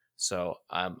solid. So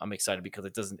I'm excited because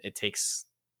it takes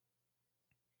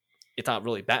it's not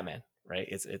really Batman, right? Right,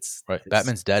 It's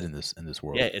Batman's dead in this yeah,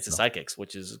 world. it's a sidekicks,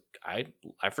 which is I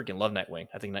freaking love Nightwing.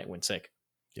 I think Nightwing's sick.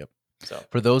 Yep. So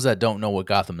For those that don't know what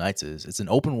Gotham Knights is, it's an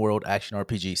open world action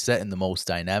RPG set in the most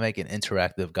dynamic and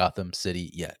interactive Gotham City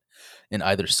yet. In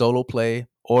either solo play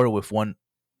or with one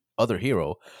other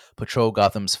hero, patrol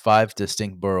Gotham's 5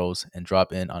 distinct boroughs and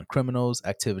drop in on criminals'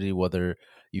 activity, whether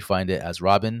you find it as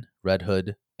Robin, Red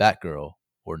Hood, Batgirl,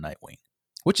 or Nightwing,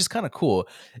 which is kind of cool.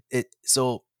 It's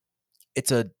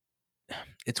a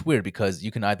it's weird because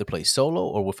you can either play solo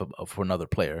or with for another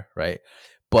player, right?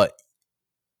 But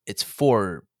it's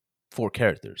four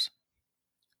characters,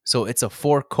 so it's a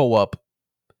 4 co-op,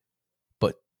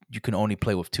 but you can only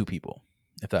play with 2 people,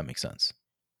 if that makes sense.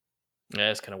 yeah,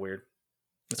 it's kind of weird.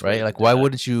 It's Right? weird to Like, do why that.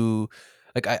 wouldn't you?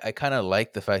 Like, I kind of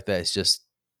like the fact that it's just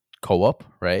co-op,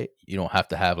 right? You don't have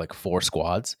to have like 4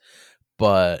 squads,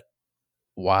 but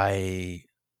why?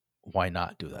 Why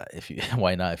not do that? If you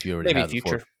why not if you already have the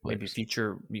four players?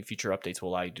 Maybe future updates will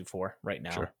allow you to do 4 right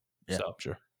now. Sure. Yeah. So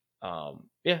Sure.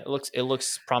 yeah, it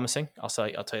looks promising. I'll tell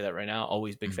you that right now.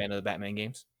 Always big Hmm. fan of the Batman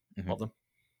games. Hmm. Love them.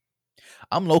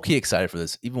 I'm low key excited for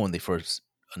this, even when they first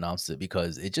announced it,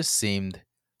 because it just seemed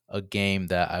a game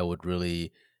that I would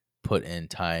really put in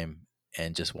time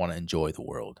and just want to enjoy the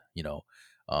world.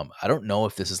 I don't know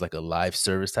if this is like a live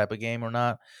service type of game or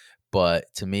not,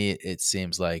 but to me, it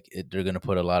seems like they're going to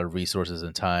put a lot of resources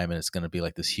and time, and it's going to be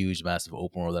like this huge, massive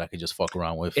open world that I can just fuck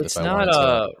around with if It's I not wanted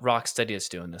to. Rocksteady that's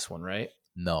doing this one, right?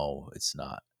 No, it's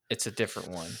not. It's a different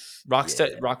one. Yeah,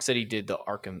 Rocksteady did the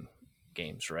Arkham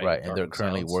games, right? right. The And they're Arkham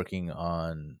currently Asylums. working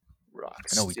on.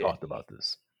 I know we talked Rocksteady. about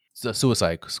this. It's the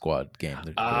Suicide Squad game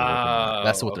they're working on.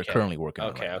 That's Oh, what they're okay. currently working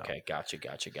on right now. Okay.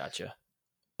 Gotcha.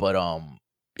 But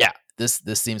yeah, this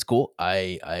seems cool.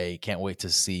 I can't wait to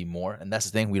see more. And that's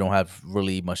the thing, we don't have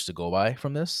really much to go by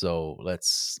from this. So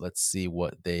let's see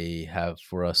what they have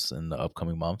for us in the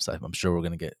upcoming months. I'm sure we're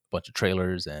gonna get a bunch of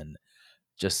trailers and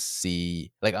just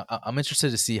see like I'm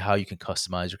interested to see how you can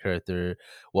customize your character,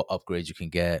 what upgrades you can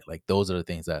get. Like those are the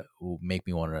things that will make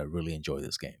me want to really enjoy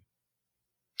this game.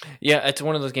 Yeah, it's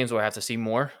one of those games where I have to see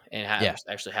more and have Yeah.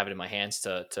 actually have it in my hands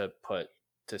to put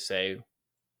to say,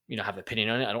 have an opinion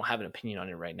on it. I don't have an opinion on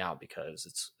it right now because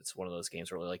it's one of those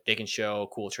games where like they can show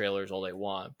cool trailers all they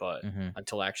want, but Hmm.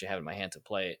 until I actually have it in my hand to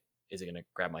play it, is it going to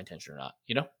grab my attention or not?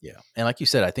 You know? Yeah. And like you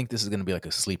said, I think this is going to be like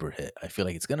a sleeper hit. I feel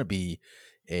like it's going to be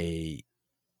a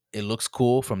it looks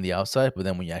cool from the outside, but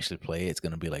then when you actually play it, it's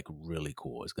gonna be like really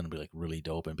cool. It's gonna be like really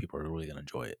dope, and people are really gonna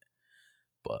enjoy it.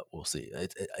 But we'll see.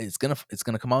 It's gonna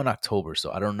come out in October,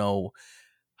 so I don't know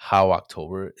how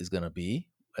October is gonna be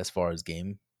as far as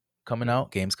Mhm.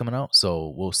 games coming out. So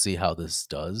we'll see how this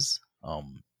does.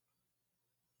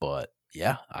 But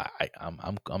yeah,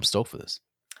 I'm stoked for this.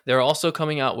 They're also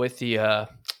coming out with the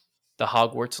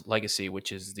Hogwarts Legacy,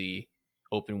 which is the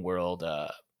open world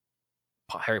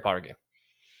Harry Potter game.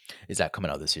 Is that coming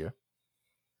out this year?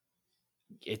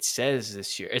 It says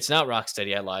this year. It's not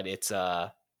Rocksteady. I lied. It's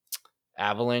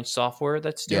Avalanche Software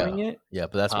that's Yeah, doing it. yeah,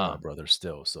 but that's Warner Um, Brothers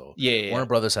still. So yeah, yeah, yeah. Warner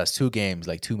Brothers has two games,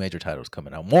 like two major titles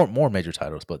coming out. More major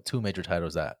titles, but two major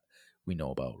titles that we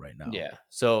know about right now. Yeah.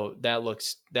 So that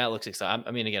looks exciting.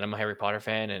 I mean, again, I'm a Harry Potter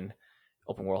fan, and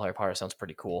open world Harry Potter sounds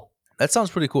pretty cool. That sounds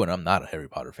pretty cool, and I'm not a Harry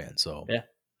Potter fan, so Yeah.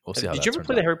 we'll see how Did you that ever turns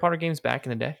play the out. Harry Potter games back in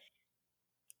the day?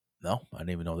 No, I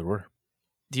didn't even know there were.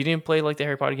 You didn't play like the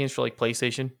Harry Potter games for like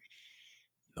PlayStation?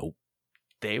 Nope.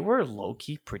 They were low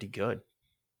key pretty good.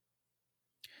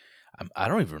 I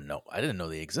don't even know. I didn't know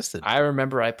they existed I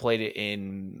remember I played it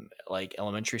in like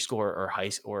elementary school or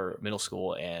or middle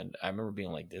school, and I remember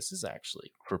being like, "This is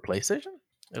actually." for PlayStation.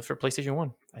 It was for PlayStation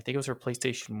One. I think it was for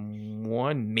PlayStation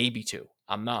One, maybe two.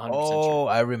 I'm not 100% sure. Oh,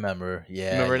 I remember. You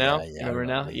Yeah, remember yeah, now? You yeah. I remember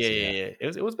remember now? Yeah, these. yeah, Yeah. yeah.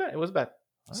 It was bad. It was bad.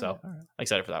 All So right, all right. I'm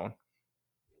excited for that one.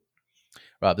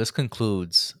 Rob, this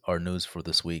concludes our news for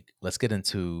this week. Let's get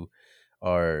into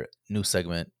our new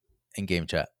segment in game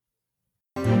chat.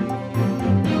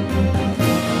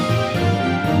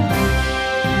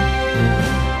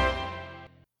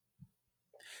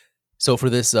 So for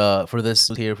this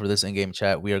in game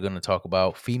chat, we are going to talk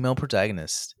about female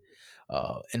protagonists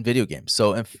in video games.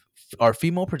 So if our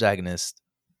female protagonist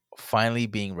finally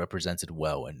being represented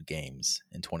well in games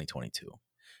in 2022.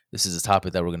 This is a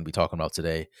topic that we're going to be talking about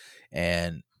today.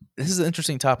 And this is an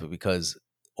interesting topic because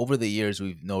over the years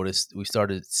we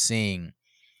started seeing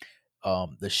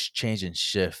the change and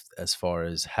shift as far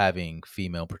as having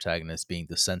female protagonists being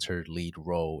the centered lead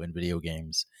role in video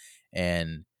games.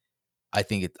 And I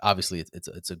think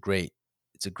it's a great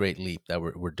leap that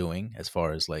we're doing as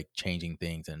far as like changing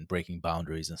things and breaking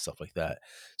boundaries and stuff like that.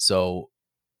 So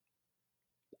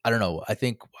I don't know. I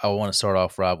think I want to start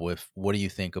off, Rob, with what do you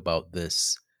think about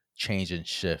this change and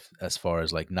shift as far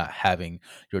as like not having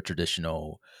your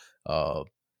traditional, uh,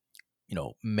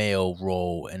 male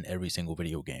role in every single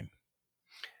video game?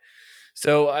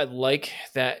 So I like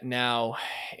that now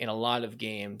in a lot of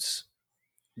games,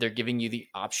 they're giving you the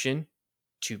option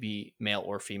to be male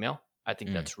or female. I think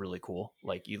Mm, that's really cool.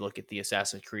 Like you look at the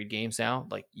Assassin's Creed games now,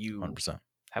 like you 100%.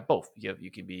 have both.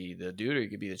 You could be the dude or you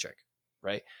could be the chick,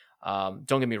 right? Don't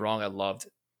get me wrong, I loved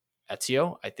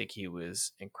Ezio. I think he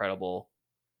was incredible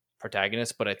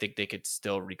protagonist, but I think they could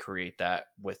still recreate that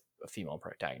with a female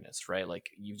protagonist, right?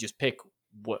 Like you just pick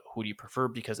who do you prefer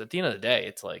because at the end of the day,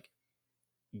 it's like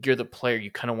you're the player. You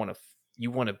kind of want to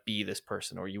you want to be this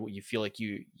person, or you feel like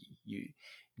you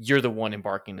you're the one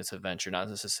embarking this adventure, not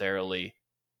necessarily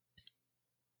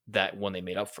that one they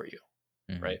made up for you,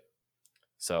 Hmm. right?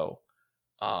 So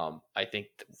I think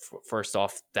first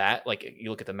off that like you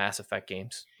look at the Mass Effect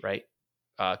games, right?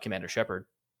 Commander Shepard,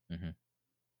 Hmm.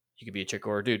 you could be a chick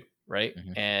or a dude, right?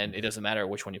 Hmm. And it Hmm. doesn't matter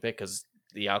which one you pick because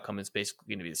the outcome is basically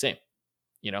going to be the same,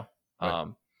 you know, Right.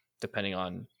 um, depending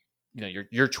on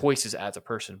your choices as a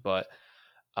person. But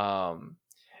um,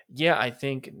 yeah, I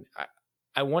think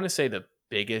I want to say the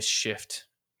biggest shift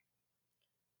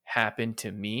happened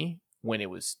to me when it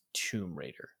was Tomb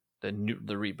Raider, the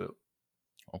reboot.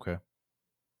 Okay.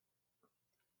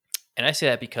 And I say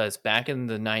that because back in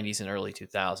the 90s and early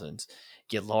 2000s, you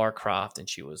get Lara Croft and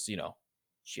she was,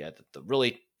 she had the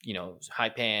really, high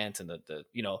pants and the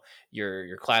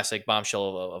your classic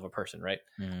bombshell of a person, right?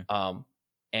 Hmm. Um,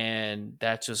 and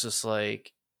that's just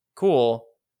like cool.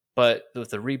 But with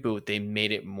the reboot, they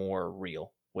made it more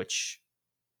real, which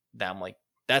that I'm like,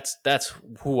 that's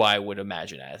who I would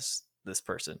imagine as this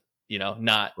person,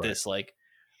 not Right. this like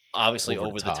obviously Over the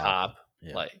over the top. top,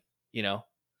 Yeah. like, you know.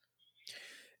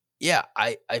 Yeah.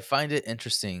 I find it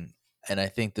interesting, and I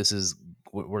think this is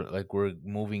we're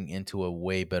moving into a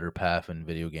way better path in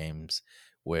video games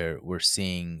where we're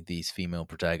seeing these female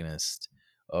protagonists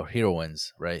or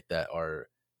heroines, right, that are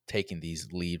taking these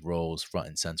lead roles front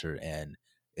and center, and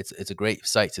it's a great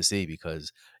sight to see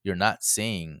because you're not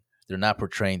seeing they're not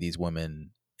portraying these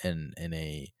women in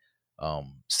a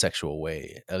sexual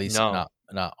way. At least No.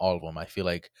 not all of them. I feel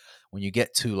like when you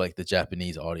get to like the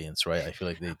Japanese audience, right? I feel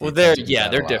like they Well, tend to do yeah, that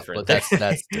a they're lot. different. But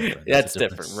that's different. That's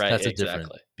different, right? That's a different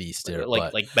Exactly. beast Like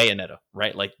there. like Bayonetta,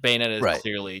 right? Like Bayonetta is Right.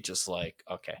 clearly just like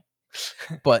okay.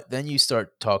 But then you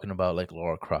start talking about like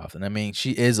Laura Croft, and I mean,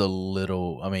 she is a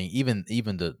little. I mean, even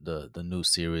the new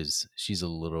series, she's a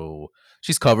little.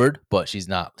 She's covered, but she's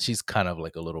not. She's kind of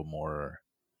like a little more.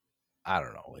 I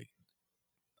don't know. Like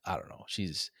I don't know.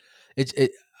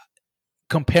 It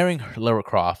comparing Lara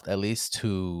Croft at least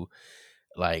to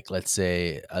like let's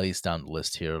say at least down the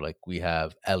list here, like we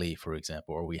have Ellie for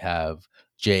example, or we have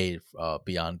Jade,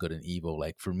 Beyond Good and Evil.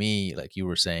 Like for me, like you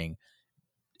were saying,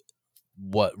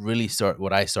 what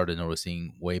I started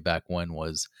noticing way back when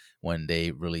was when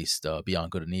they released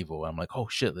Beyond Good and Evil. I'm like, oh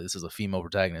shit, this is a female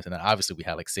protagonist, and then obviously we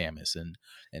had like Samus and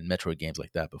Metroid games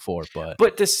like that before, but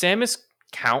But does Samus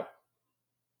count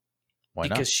why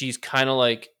not? because she's kind of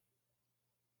like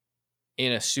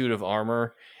in a suit of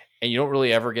armor and you don't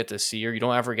really ever get to see her. You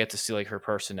don't ever get to see like her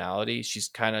personality. She's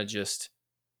kind of just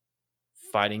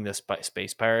fighting the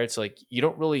space pirates. Like you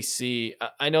don't really see.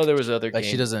 I know there was other Like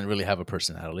she games. doesn't really have a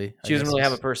personality, I She doesn't guess really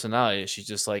have a is personality. She's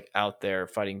just like out there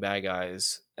fighting bad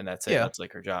guys, and that's it. yeah, That's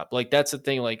like her job. Like that's the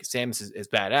thing. Like Samus is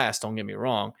badass. Don't get me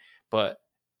wrong, but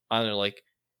on a like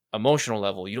emotional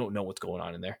level, you don't know what's going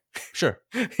on in there. sure.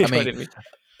 You I know what mean, I mean?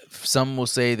 some will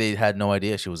say they had no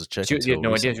idea she was a chick She had until no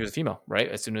idea she recently. was a female, right?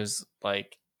 As soon as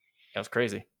like that was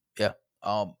crazy. Yeah.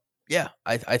 Yeah,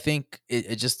 I think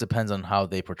it just depends on how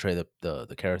they portray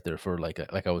the character. For like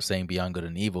I was saying, Beyond Good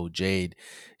and Evil, Jade,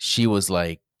 she was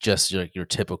like just your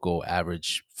typical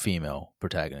average female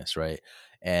protagonist, right?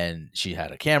 And she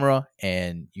had a camera,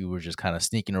 and you were just kind of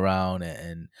sneaking around,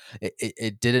 and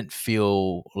it didn't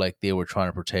feel like they were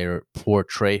trying to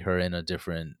portray her in a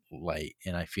different light.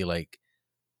 And I feel like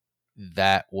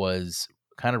that was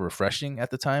kind of refreshing at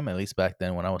the time, at least back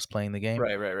then when I was playing the game.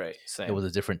 Right, right, right. It Same. was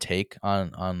a different take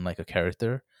on like a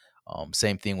character.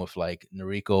 Same thing with like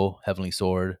Nariko Heavenly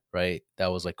Sword, right?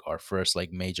 That was like our first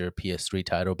like major PS3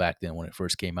 title back then when it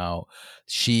first came out.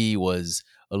 She was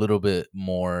a little bit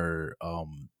more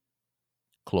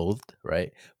clothed,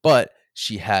 right? But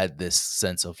she had this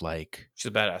sense of like She's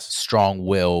a badass. strong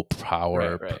will, Right,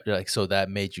 power, right. like so that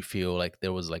made you feel like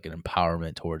there was like an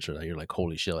empowerment towards her. That you're like,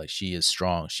 holy shit, like she is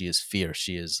strong, she is fierce,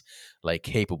 she is like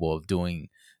capable of doing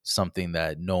something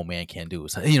that no man can do.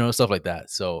 So, stuff like that.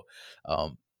 So,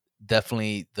 um,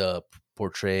 definitely the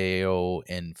portrayal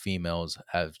in females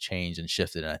have changed and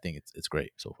shifted, and I think it's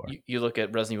great so far. You look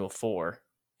at Resident Evil 4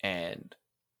 and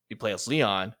you play as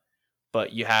Leon,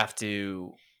 but you have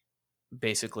to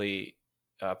basically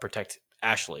protect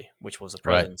Ashley, which was the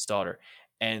Right. president's daughter.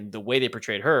 And the way they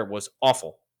portrayed her was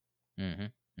awful. Mm-hmm.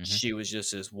 Mm-hmm. She was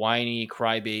just this whiny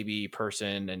crybaby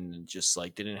person and just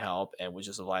like didn't help and was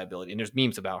just a liability. And there's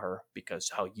memes about her because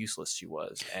how useless she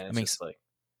was. And I it's mean, just like,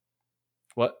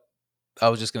 what? I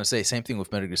was just gonna say same thing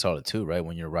with Metal Gear Solid 2, right?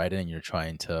 When you're riding and you're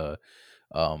trying to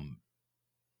um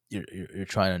you're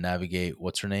trying to navigate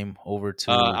what's her name over to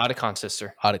Otacon's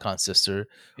sister. Otacon's sister,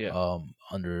 Yeah.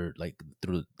 under like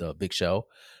through the big shell,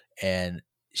 and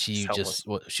She's helpless.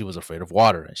 she was afraid of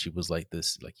water, and she was like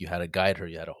this, like you had to guide her,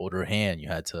 you had to hold her hand, you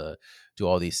had to do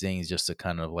all these things just to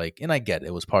kind of like, and I get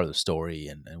it was part of the story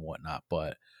and whatnot,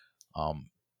 but um,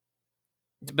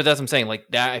 But that's what I'm saying. Like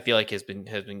that, I feel like has been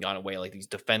gone away. Like these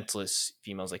defenseless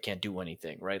females that can't do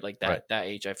anything, right? Like right, that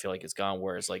age, I feel like is gone.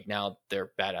 Whereas like now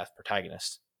they're badass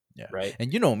protagonists, yeah, right?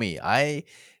 and you know me,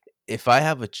 if I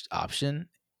have a option,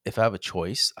 if I have a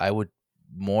choice, I would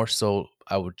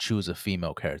choose a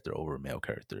female character over a male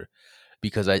character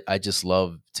because I just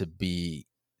love to be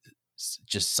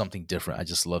just something different. I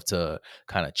just love to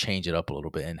kind of change it up a little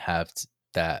bit and have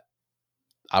that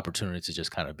opportunity to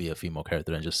just kind of be a female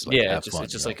character and just like Yeah, have it's fun,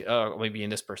 just like maybe in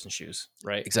this person's shoes,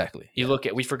 right? Exactly. You Yeah. look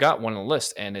at we forgot one on the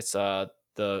list, and it's the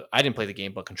I didn't play the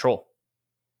game, but Control,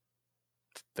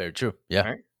 Very true. Yeah.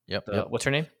 right? Yep. The Yep. what's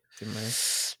her name? Do you remember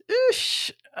her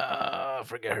Ish.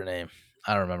 Forget her name.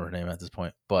 I don't remember her name at this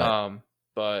point, but name?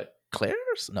 But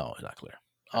Claire's? No, not Claire.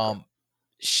 not Claire.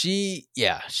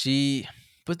 She,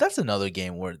 but that's another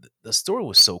game where the story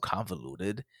was so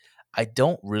convoluted. I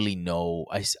don't really know.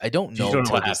 I don't You know don't know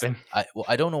till what this. happened.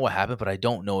 I don't know what happened, but I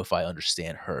don't know if I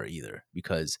understand her either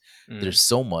because Mm. there's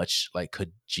so much like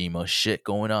Kojima shit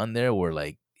going on there where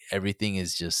like everything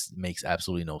is just makes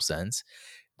absolutely no sense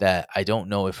that I don't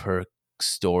know if her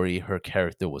story, her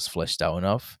character was fleshed out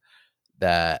enough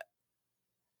that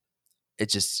it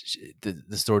just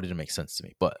the story didn't make sense to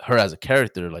me. But her as a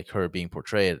character, like her being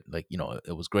portrayed, like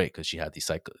it was great because she had these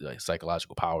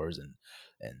psychological powers and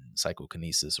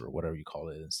psychokinesis or whatever you call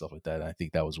it and stuff like that. And I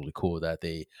think that was really cool that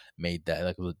they made that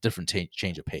like it was a different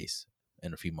change of pace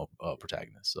in a female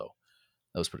protagonist. So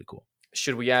that was pretty cool.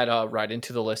 Should we add right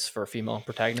into the list for female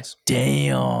protagonists?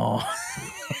 Damn,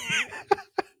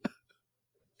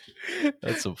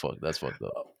 that's so fucked. That's fucked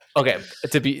up. Okay,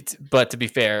 to be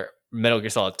fair, Metal Gear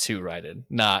Solid 2 rated,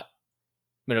 not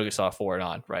Metal Gear Solid 4 and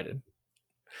on rated.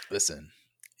 Listen,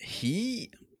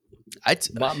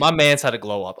 my man's had a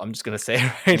glow up. I'm just gonna say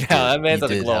it right now. That man's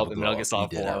had a glow up in Metal Gear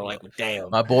Solid 4. Like, damn.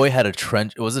 My boy had a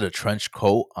trench. Was it a trench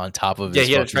coat on top of Yeah, his?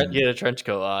 he had a trench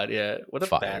coat on. Yeah, what a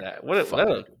fire.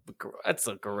 badass. That's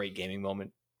a great gaming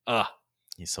moment. What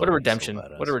a redemption.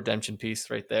 What a redemption piece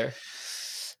right there.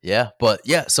 Yeah, but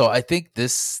yeah. So I think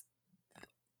this.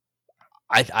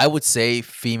 I would say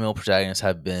female protagonists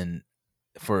have been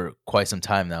for quite some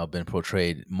time now been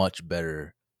portrayed much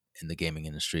better in the gaming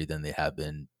industry than they have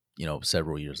been,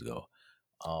 several years ago.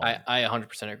 I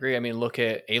 100% agree. I mean, look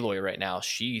at Aloy right now.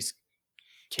 She's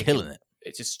killing it.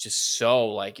 It's just so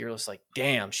like you're just like,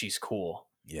 damn, she's cool.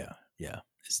 Yeah,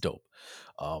 it's dope.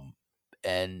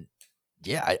 And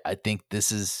yeah, I think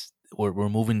this is we're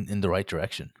moving in the right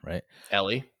direction, right?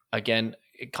 Ellie, again,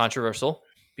 controversial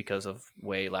because of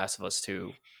way Last of Us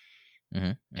 2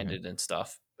 ended and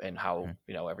stuff, and how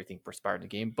everything perspired in the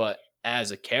game. But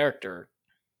as a character,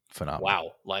 phenomenal.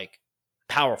 Wow, like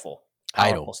powerful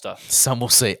idol stuff. Some will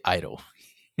say idol.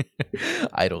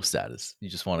 Idol status. You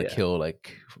just want to kill,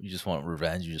 like you just want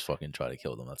revenge. You just fucking try to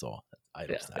kill them. That's all.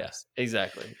 Idol status. Yeah,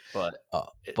 exactly. But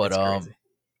it's crazy.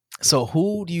 So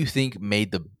who do you think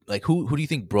made who do you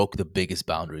think broke the biggest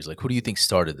boundaries? Like who do you think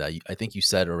started that? I think you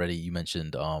said already. You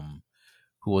mentioned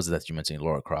who was it that you mentioned?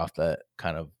 Lara Croft that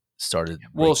kind of started.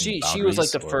 Well, she was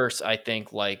like the first. I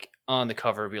think like on the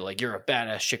cover be like, "You're a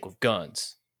badass chick with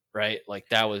guns," right? Like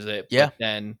that was it. Yeah. But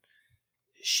then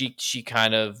she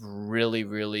kind of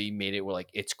really made it where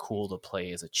like it's cool to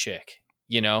play as a chick,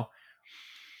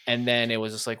 And then it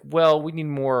was just like, well, we need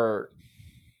more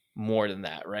than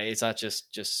that, right? It's not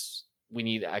just we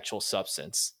need actual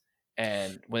substance.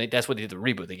 And that's what they did the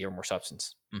reboot, they gave her more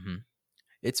substance. Mm-hmm.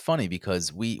 It's funny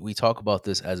because we talk about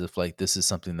this as if like this is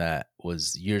something that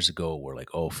was years ago where like,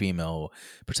 oh, female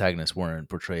protagonists weren't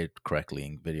portrayed correctly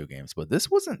in video games, but this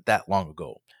wasn't that long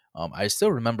ago. I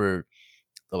still remember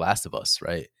The Last of Us,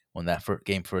 right? When that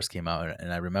game first came out,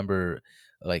 and I remember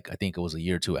like I think it was a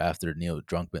year or two after Neil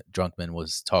Druckmann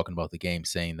was talking about the game,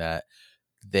 saying that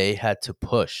they had to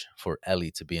push for Ellie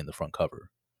to be in the front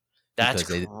cover. That's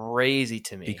crazy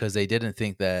to me. Because they didn't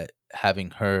think that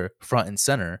having her front and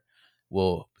center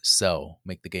will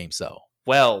make the game sell.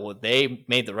 Well, they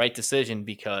made the right decision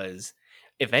because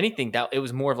if anything, that it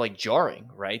was more of like jarring,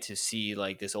 right? To see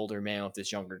like this older man with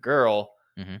this younger girl,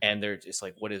 and they're just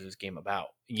like, what is this game about?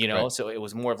 Right. So it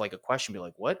was more of like a question, be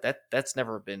like, what? That's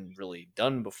never been really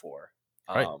done before.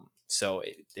 Right. So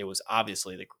it was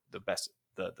obviously the best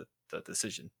the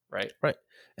decision, right? Right.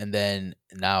 And then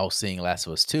now seeing Last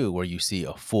of Us 2, where you see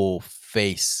a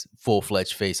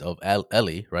full-fledged face of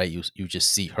Ellie, right? You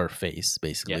just see her face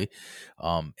basically.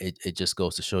 Yeah. It just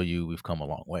goes to show you we've come a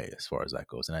long way as far as that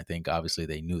goes. And I think obviously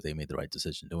they knew they made the right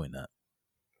decision doing that.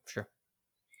 Sure.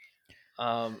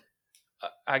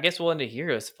 I guess we'll end it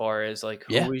here as far as like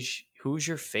who's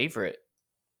your favorite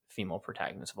female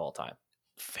protagonist of all time?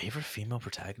 Favorite female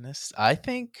protagonist? I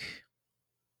think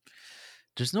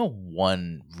there's no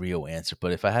one real answer,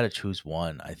 but if I had to choose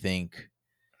one, I think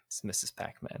it's Mrs.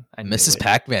 Pac-Man. Mrs.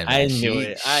 Pac-Man. I knew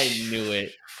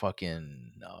it.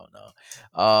 Fucking no.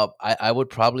 I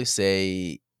would probably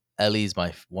say Ellie's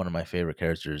one of my favorite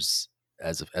characters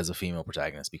as a female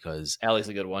protagonist because Ellie's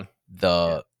a good one.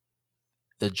 The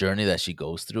journey that she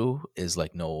goes through is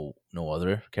like no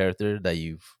other character that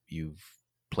you've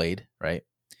played, right?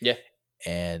 Yeah.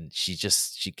 And she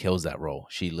kills that role.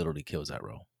 She literally kills that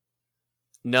role.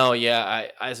 No, yeah, I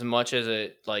as much as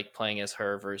it like playing as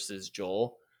her versus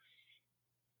Joel,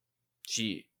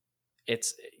 you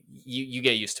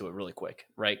get used to it really quick,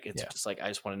 right? It's just like I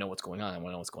just want to know what's going on. I want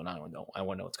to know what's going on. I want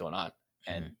to know what's going on.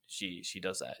 And she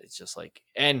does that. It's just like,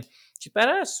 and she's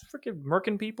badass, freaking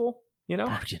murking people,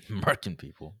 murking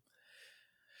people.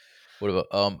 What about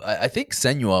I think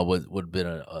Senua would have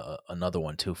been another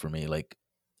one too for me. Like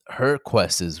her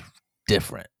quest is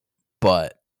different,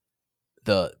 but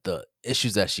the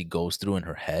issues that she goes through in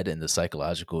her head and the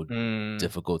psychological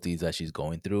difficulties that she's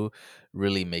going through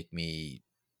really make me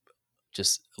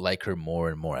just like her more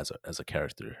and more as a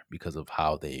character because of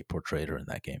how they portrayed her in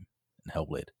that game in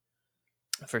Hellblade.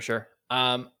 For sure.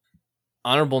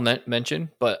 honorable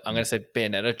mention, but I'm Mm, gonna say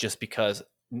Bayonetta just because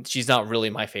she's not really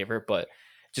my favorite, but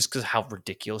just because how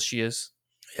ridiculous she is,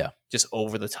 yeah. just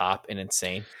over the top and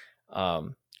insane.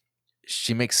 Um,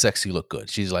 She makes sexy look good.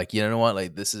 She's like, you know what?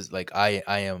 Like this is like I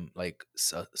am like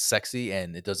sexy,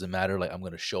 and it doesn't matter. Like I'm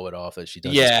gonna show it off. As she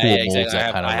does these yeah, cool yeah, exactly. moves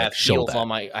that kind I of like have show heels that.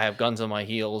 on I have guns on my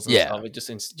heels and Yeah, stuff. It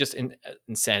just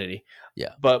insanity.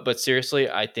 yeah. But seriously,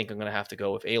 I think I'm gonna have to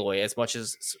go with Aloy. As much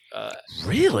as the little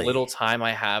Really, time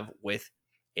I have with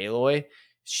Aloy,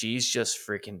 she's just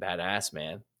freaking badass,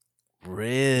 man.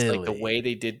 It's like the really. way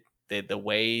they did the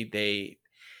way they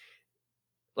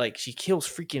like she kills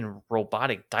freaking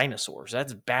robotic dinosaurs.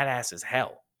 That's badass as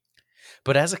hell.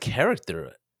 But as a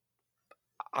character,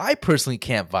 I personally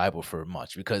can't vibe with her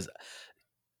much because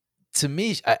to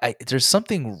me, I there's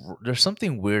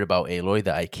something weird about Aloy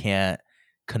that I can't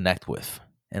connect with,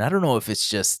 and I don't know if it's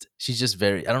just she's just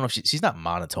very I don't know if she's not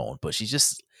monotone, but she's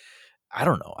just I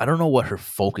don't know. I don't know what her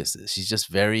focus is. She's just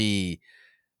very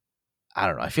I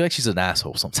don't know. I feel like she's an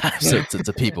asshole sometimes to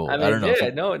I people. I mean, don't know if yeah,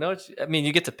 it, no. I mean,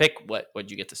 you get to pick what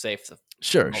you get to say for the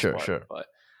sure, most sure, part, sure. but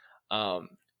um,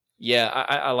 yeah,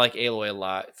 I like Aloy a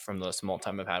lot from the small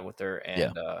time I've had with her, Yeah,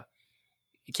 and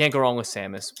you can't go wrong with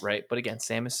Samus, right? But again,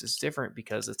 Samus is different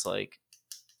because it's like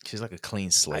she's like a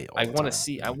clean slate all I the want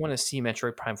to time. see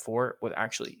Metroid Prime 4 with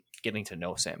actually getting to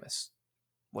know Samus,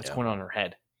 what's Yeah, going on in her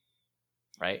head,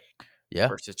 right? yeah.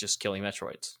 Versus just killing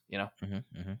Metroids, you know,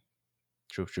 Hmm.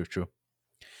 True, true, true.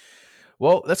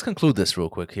 Well, let's conclude this real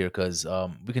quick here because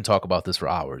we can talk about this for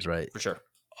hours, right? for sure.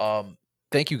 Um,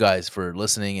 thank you guys for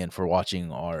listening and for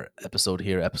watching our episode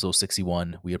here, episode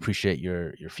 61. We appreciate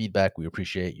your feedback. We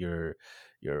appreciate your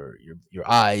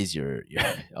eyes, your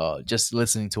just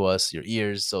listening to us, your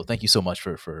ears. So thank you so much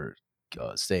for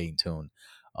staying tuned.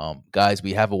 Guys,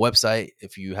 we have a website.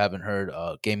 If you haven't heard,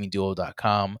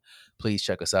 gamingduo.com, please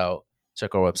check us out.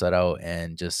 Check our website out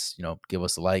and just give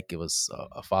us a like, give us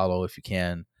a follow if you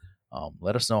can.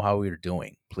 Let us know how we're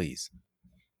doing, please.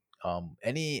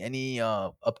 Any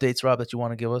updates, Rob, that you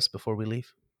want to give us before we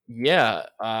leave? Yeah,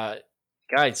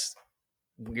 guys,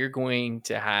 we're going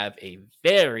to have a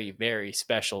very, very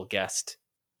special guest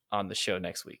on the show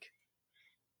next week.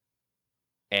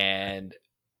 And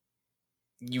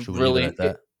you Should we leave it really, at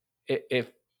that?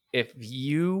 if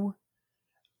you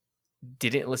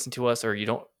didn't listen to us or you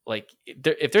don't like,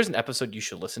 if there's an episode you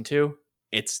should listen to,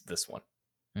 it's this one.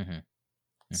 Hmm. Hmm.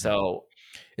 So,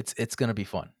 It's gonna be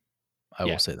fun. I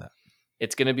will yeah, say that.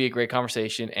 it's going to be a great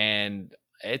conversation. And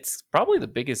it's probably the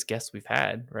biggest guest we've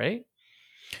had, right?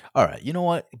 All right, you know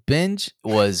what? Binge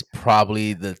was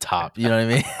probably the top. You know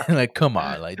what I mean? Like, come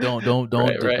on, like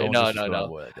Right, right. don't No, no, disrespect my no.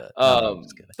 boy like that. No, I'm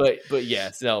just kidding. But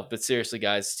yes, no, but seriously,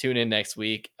 guys, tune in next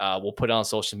week. We'll put it on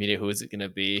social media who is it gonna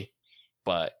be,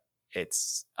 but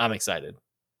I'm excited.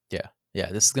 Yeah,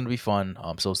 yeah, this is gonna be fun.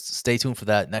 So stay tuned for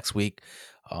that next week.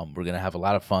 We're gonna have a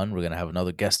lot of fun. We're gonna have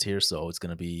another guest here, so it's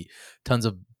gonna be tons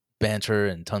of banter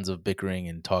and tons of bickering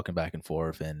and talking back and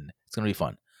forth, and it's gonna be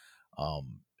fun.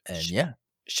 And Sh- yeah,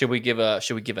 should we give a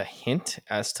hint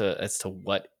as to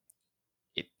what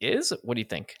it is? What do you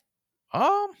think?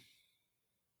 um,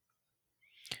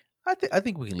 I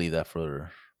think we can leave that for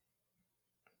a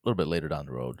little bit later down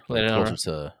the road, like Later on.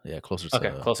 closer Okay,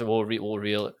 to closer. We'll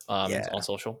reel it on yeah.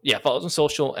 social. Yeah, follow us on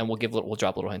social, and we'll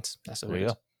drop little hints. That's There what you it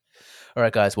go. is. All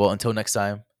right, guys. Well, until next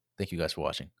time, thank you guys for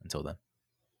watching. Until then.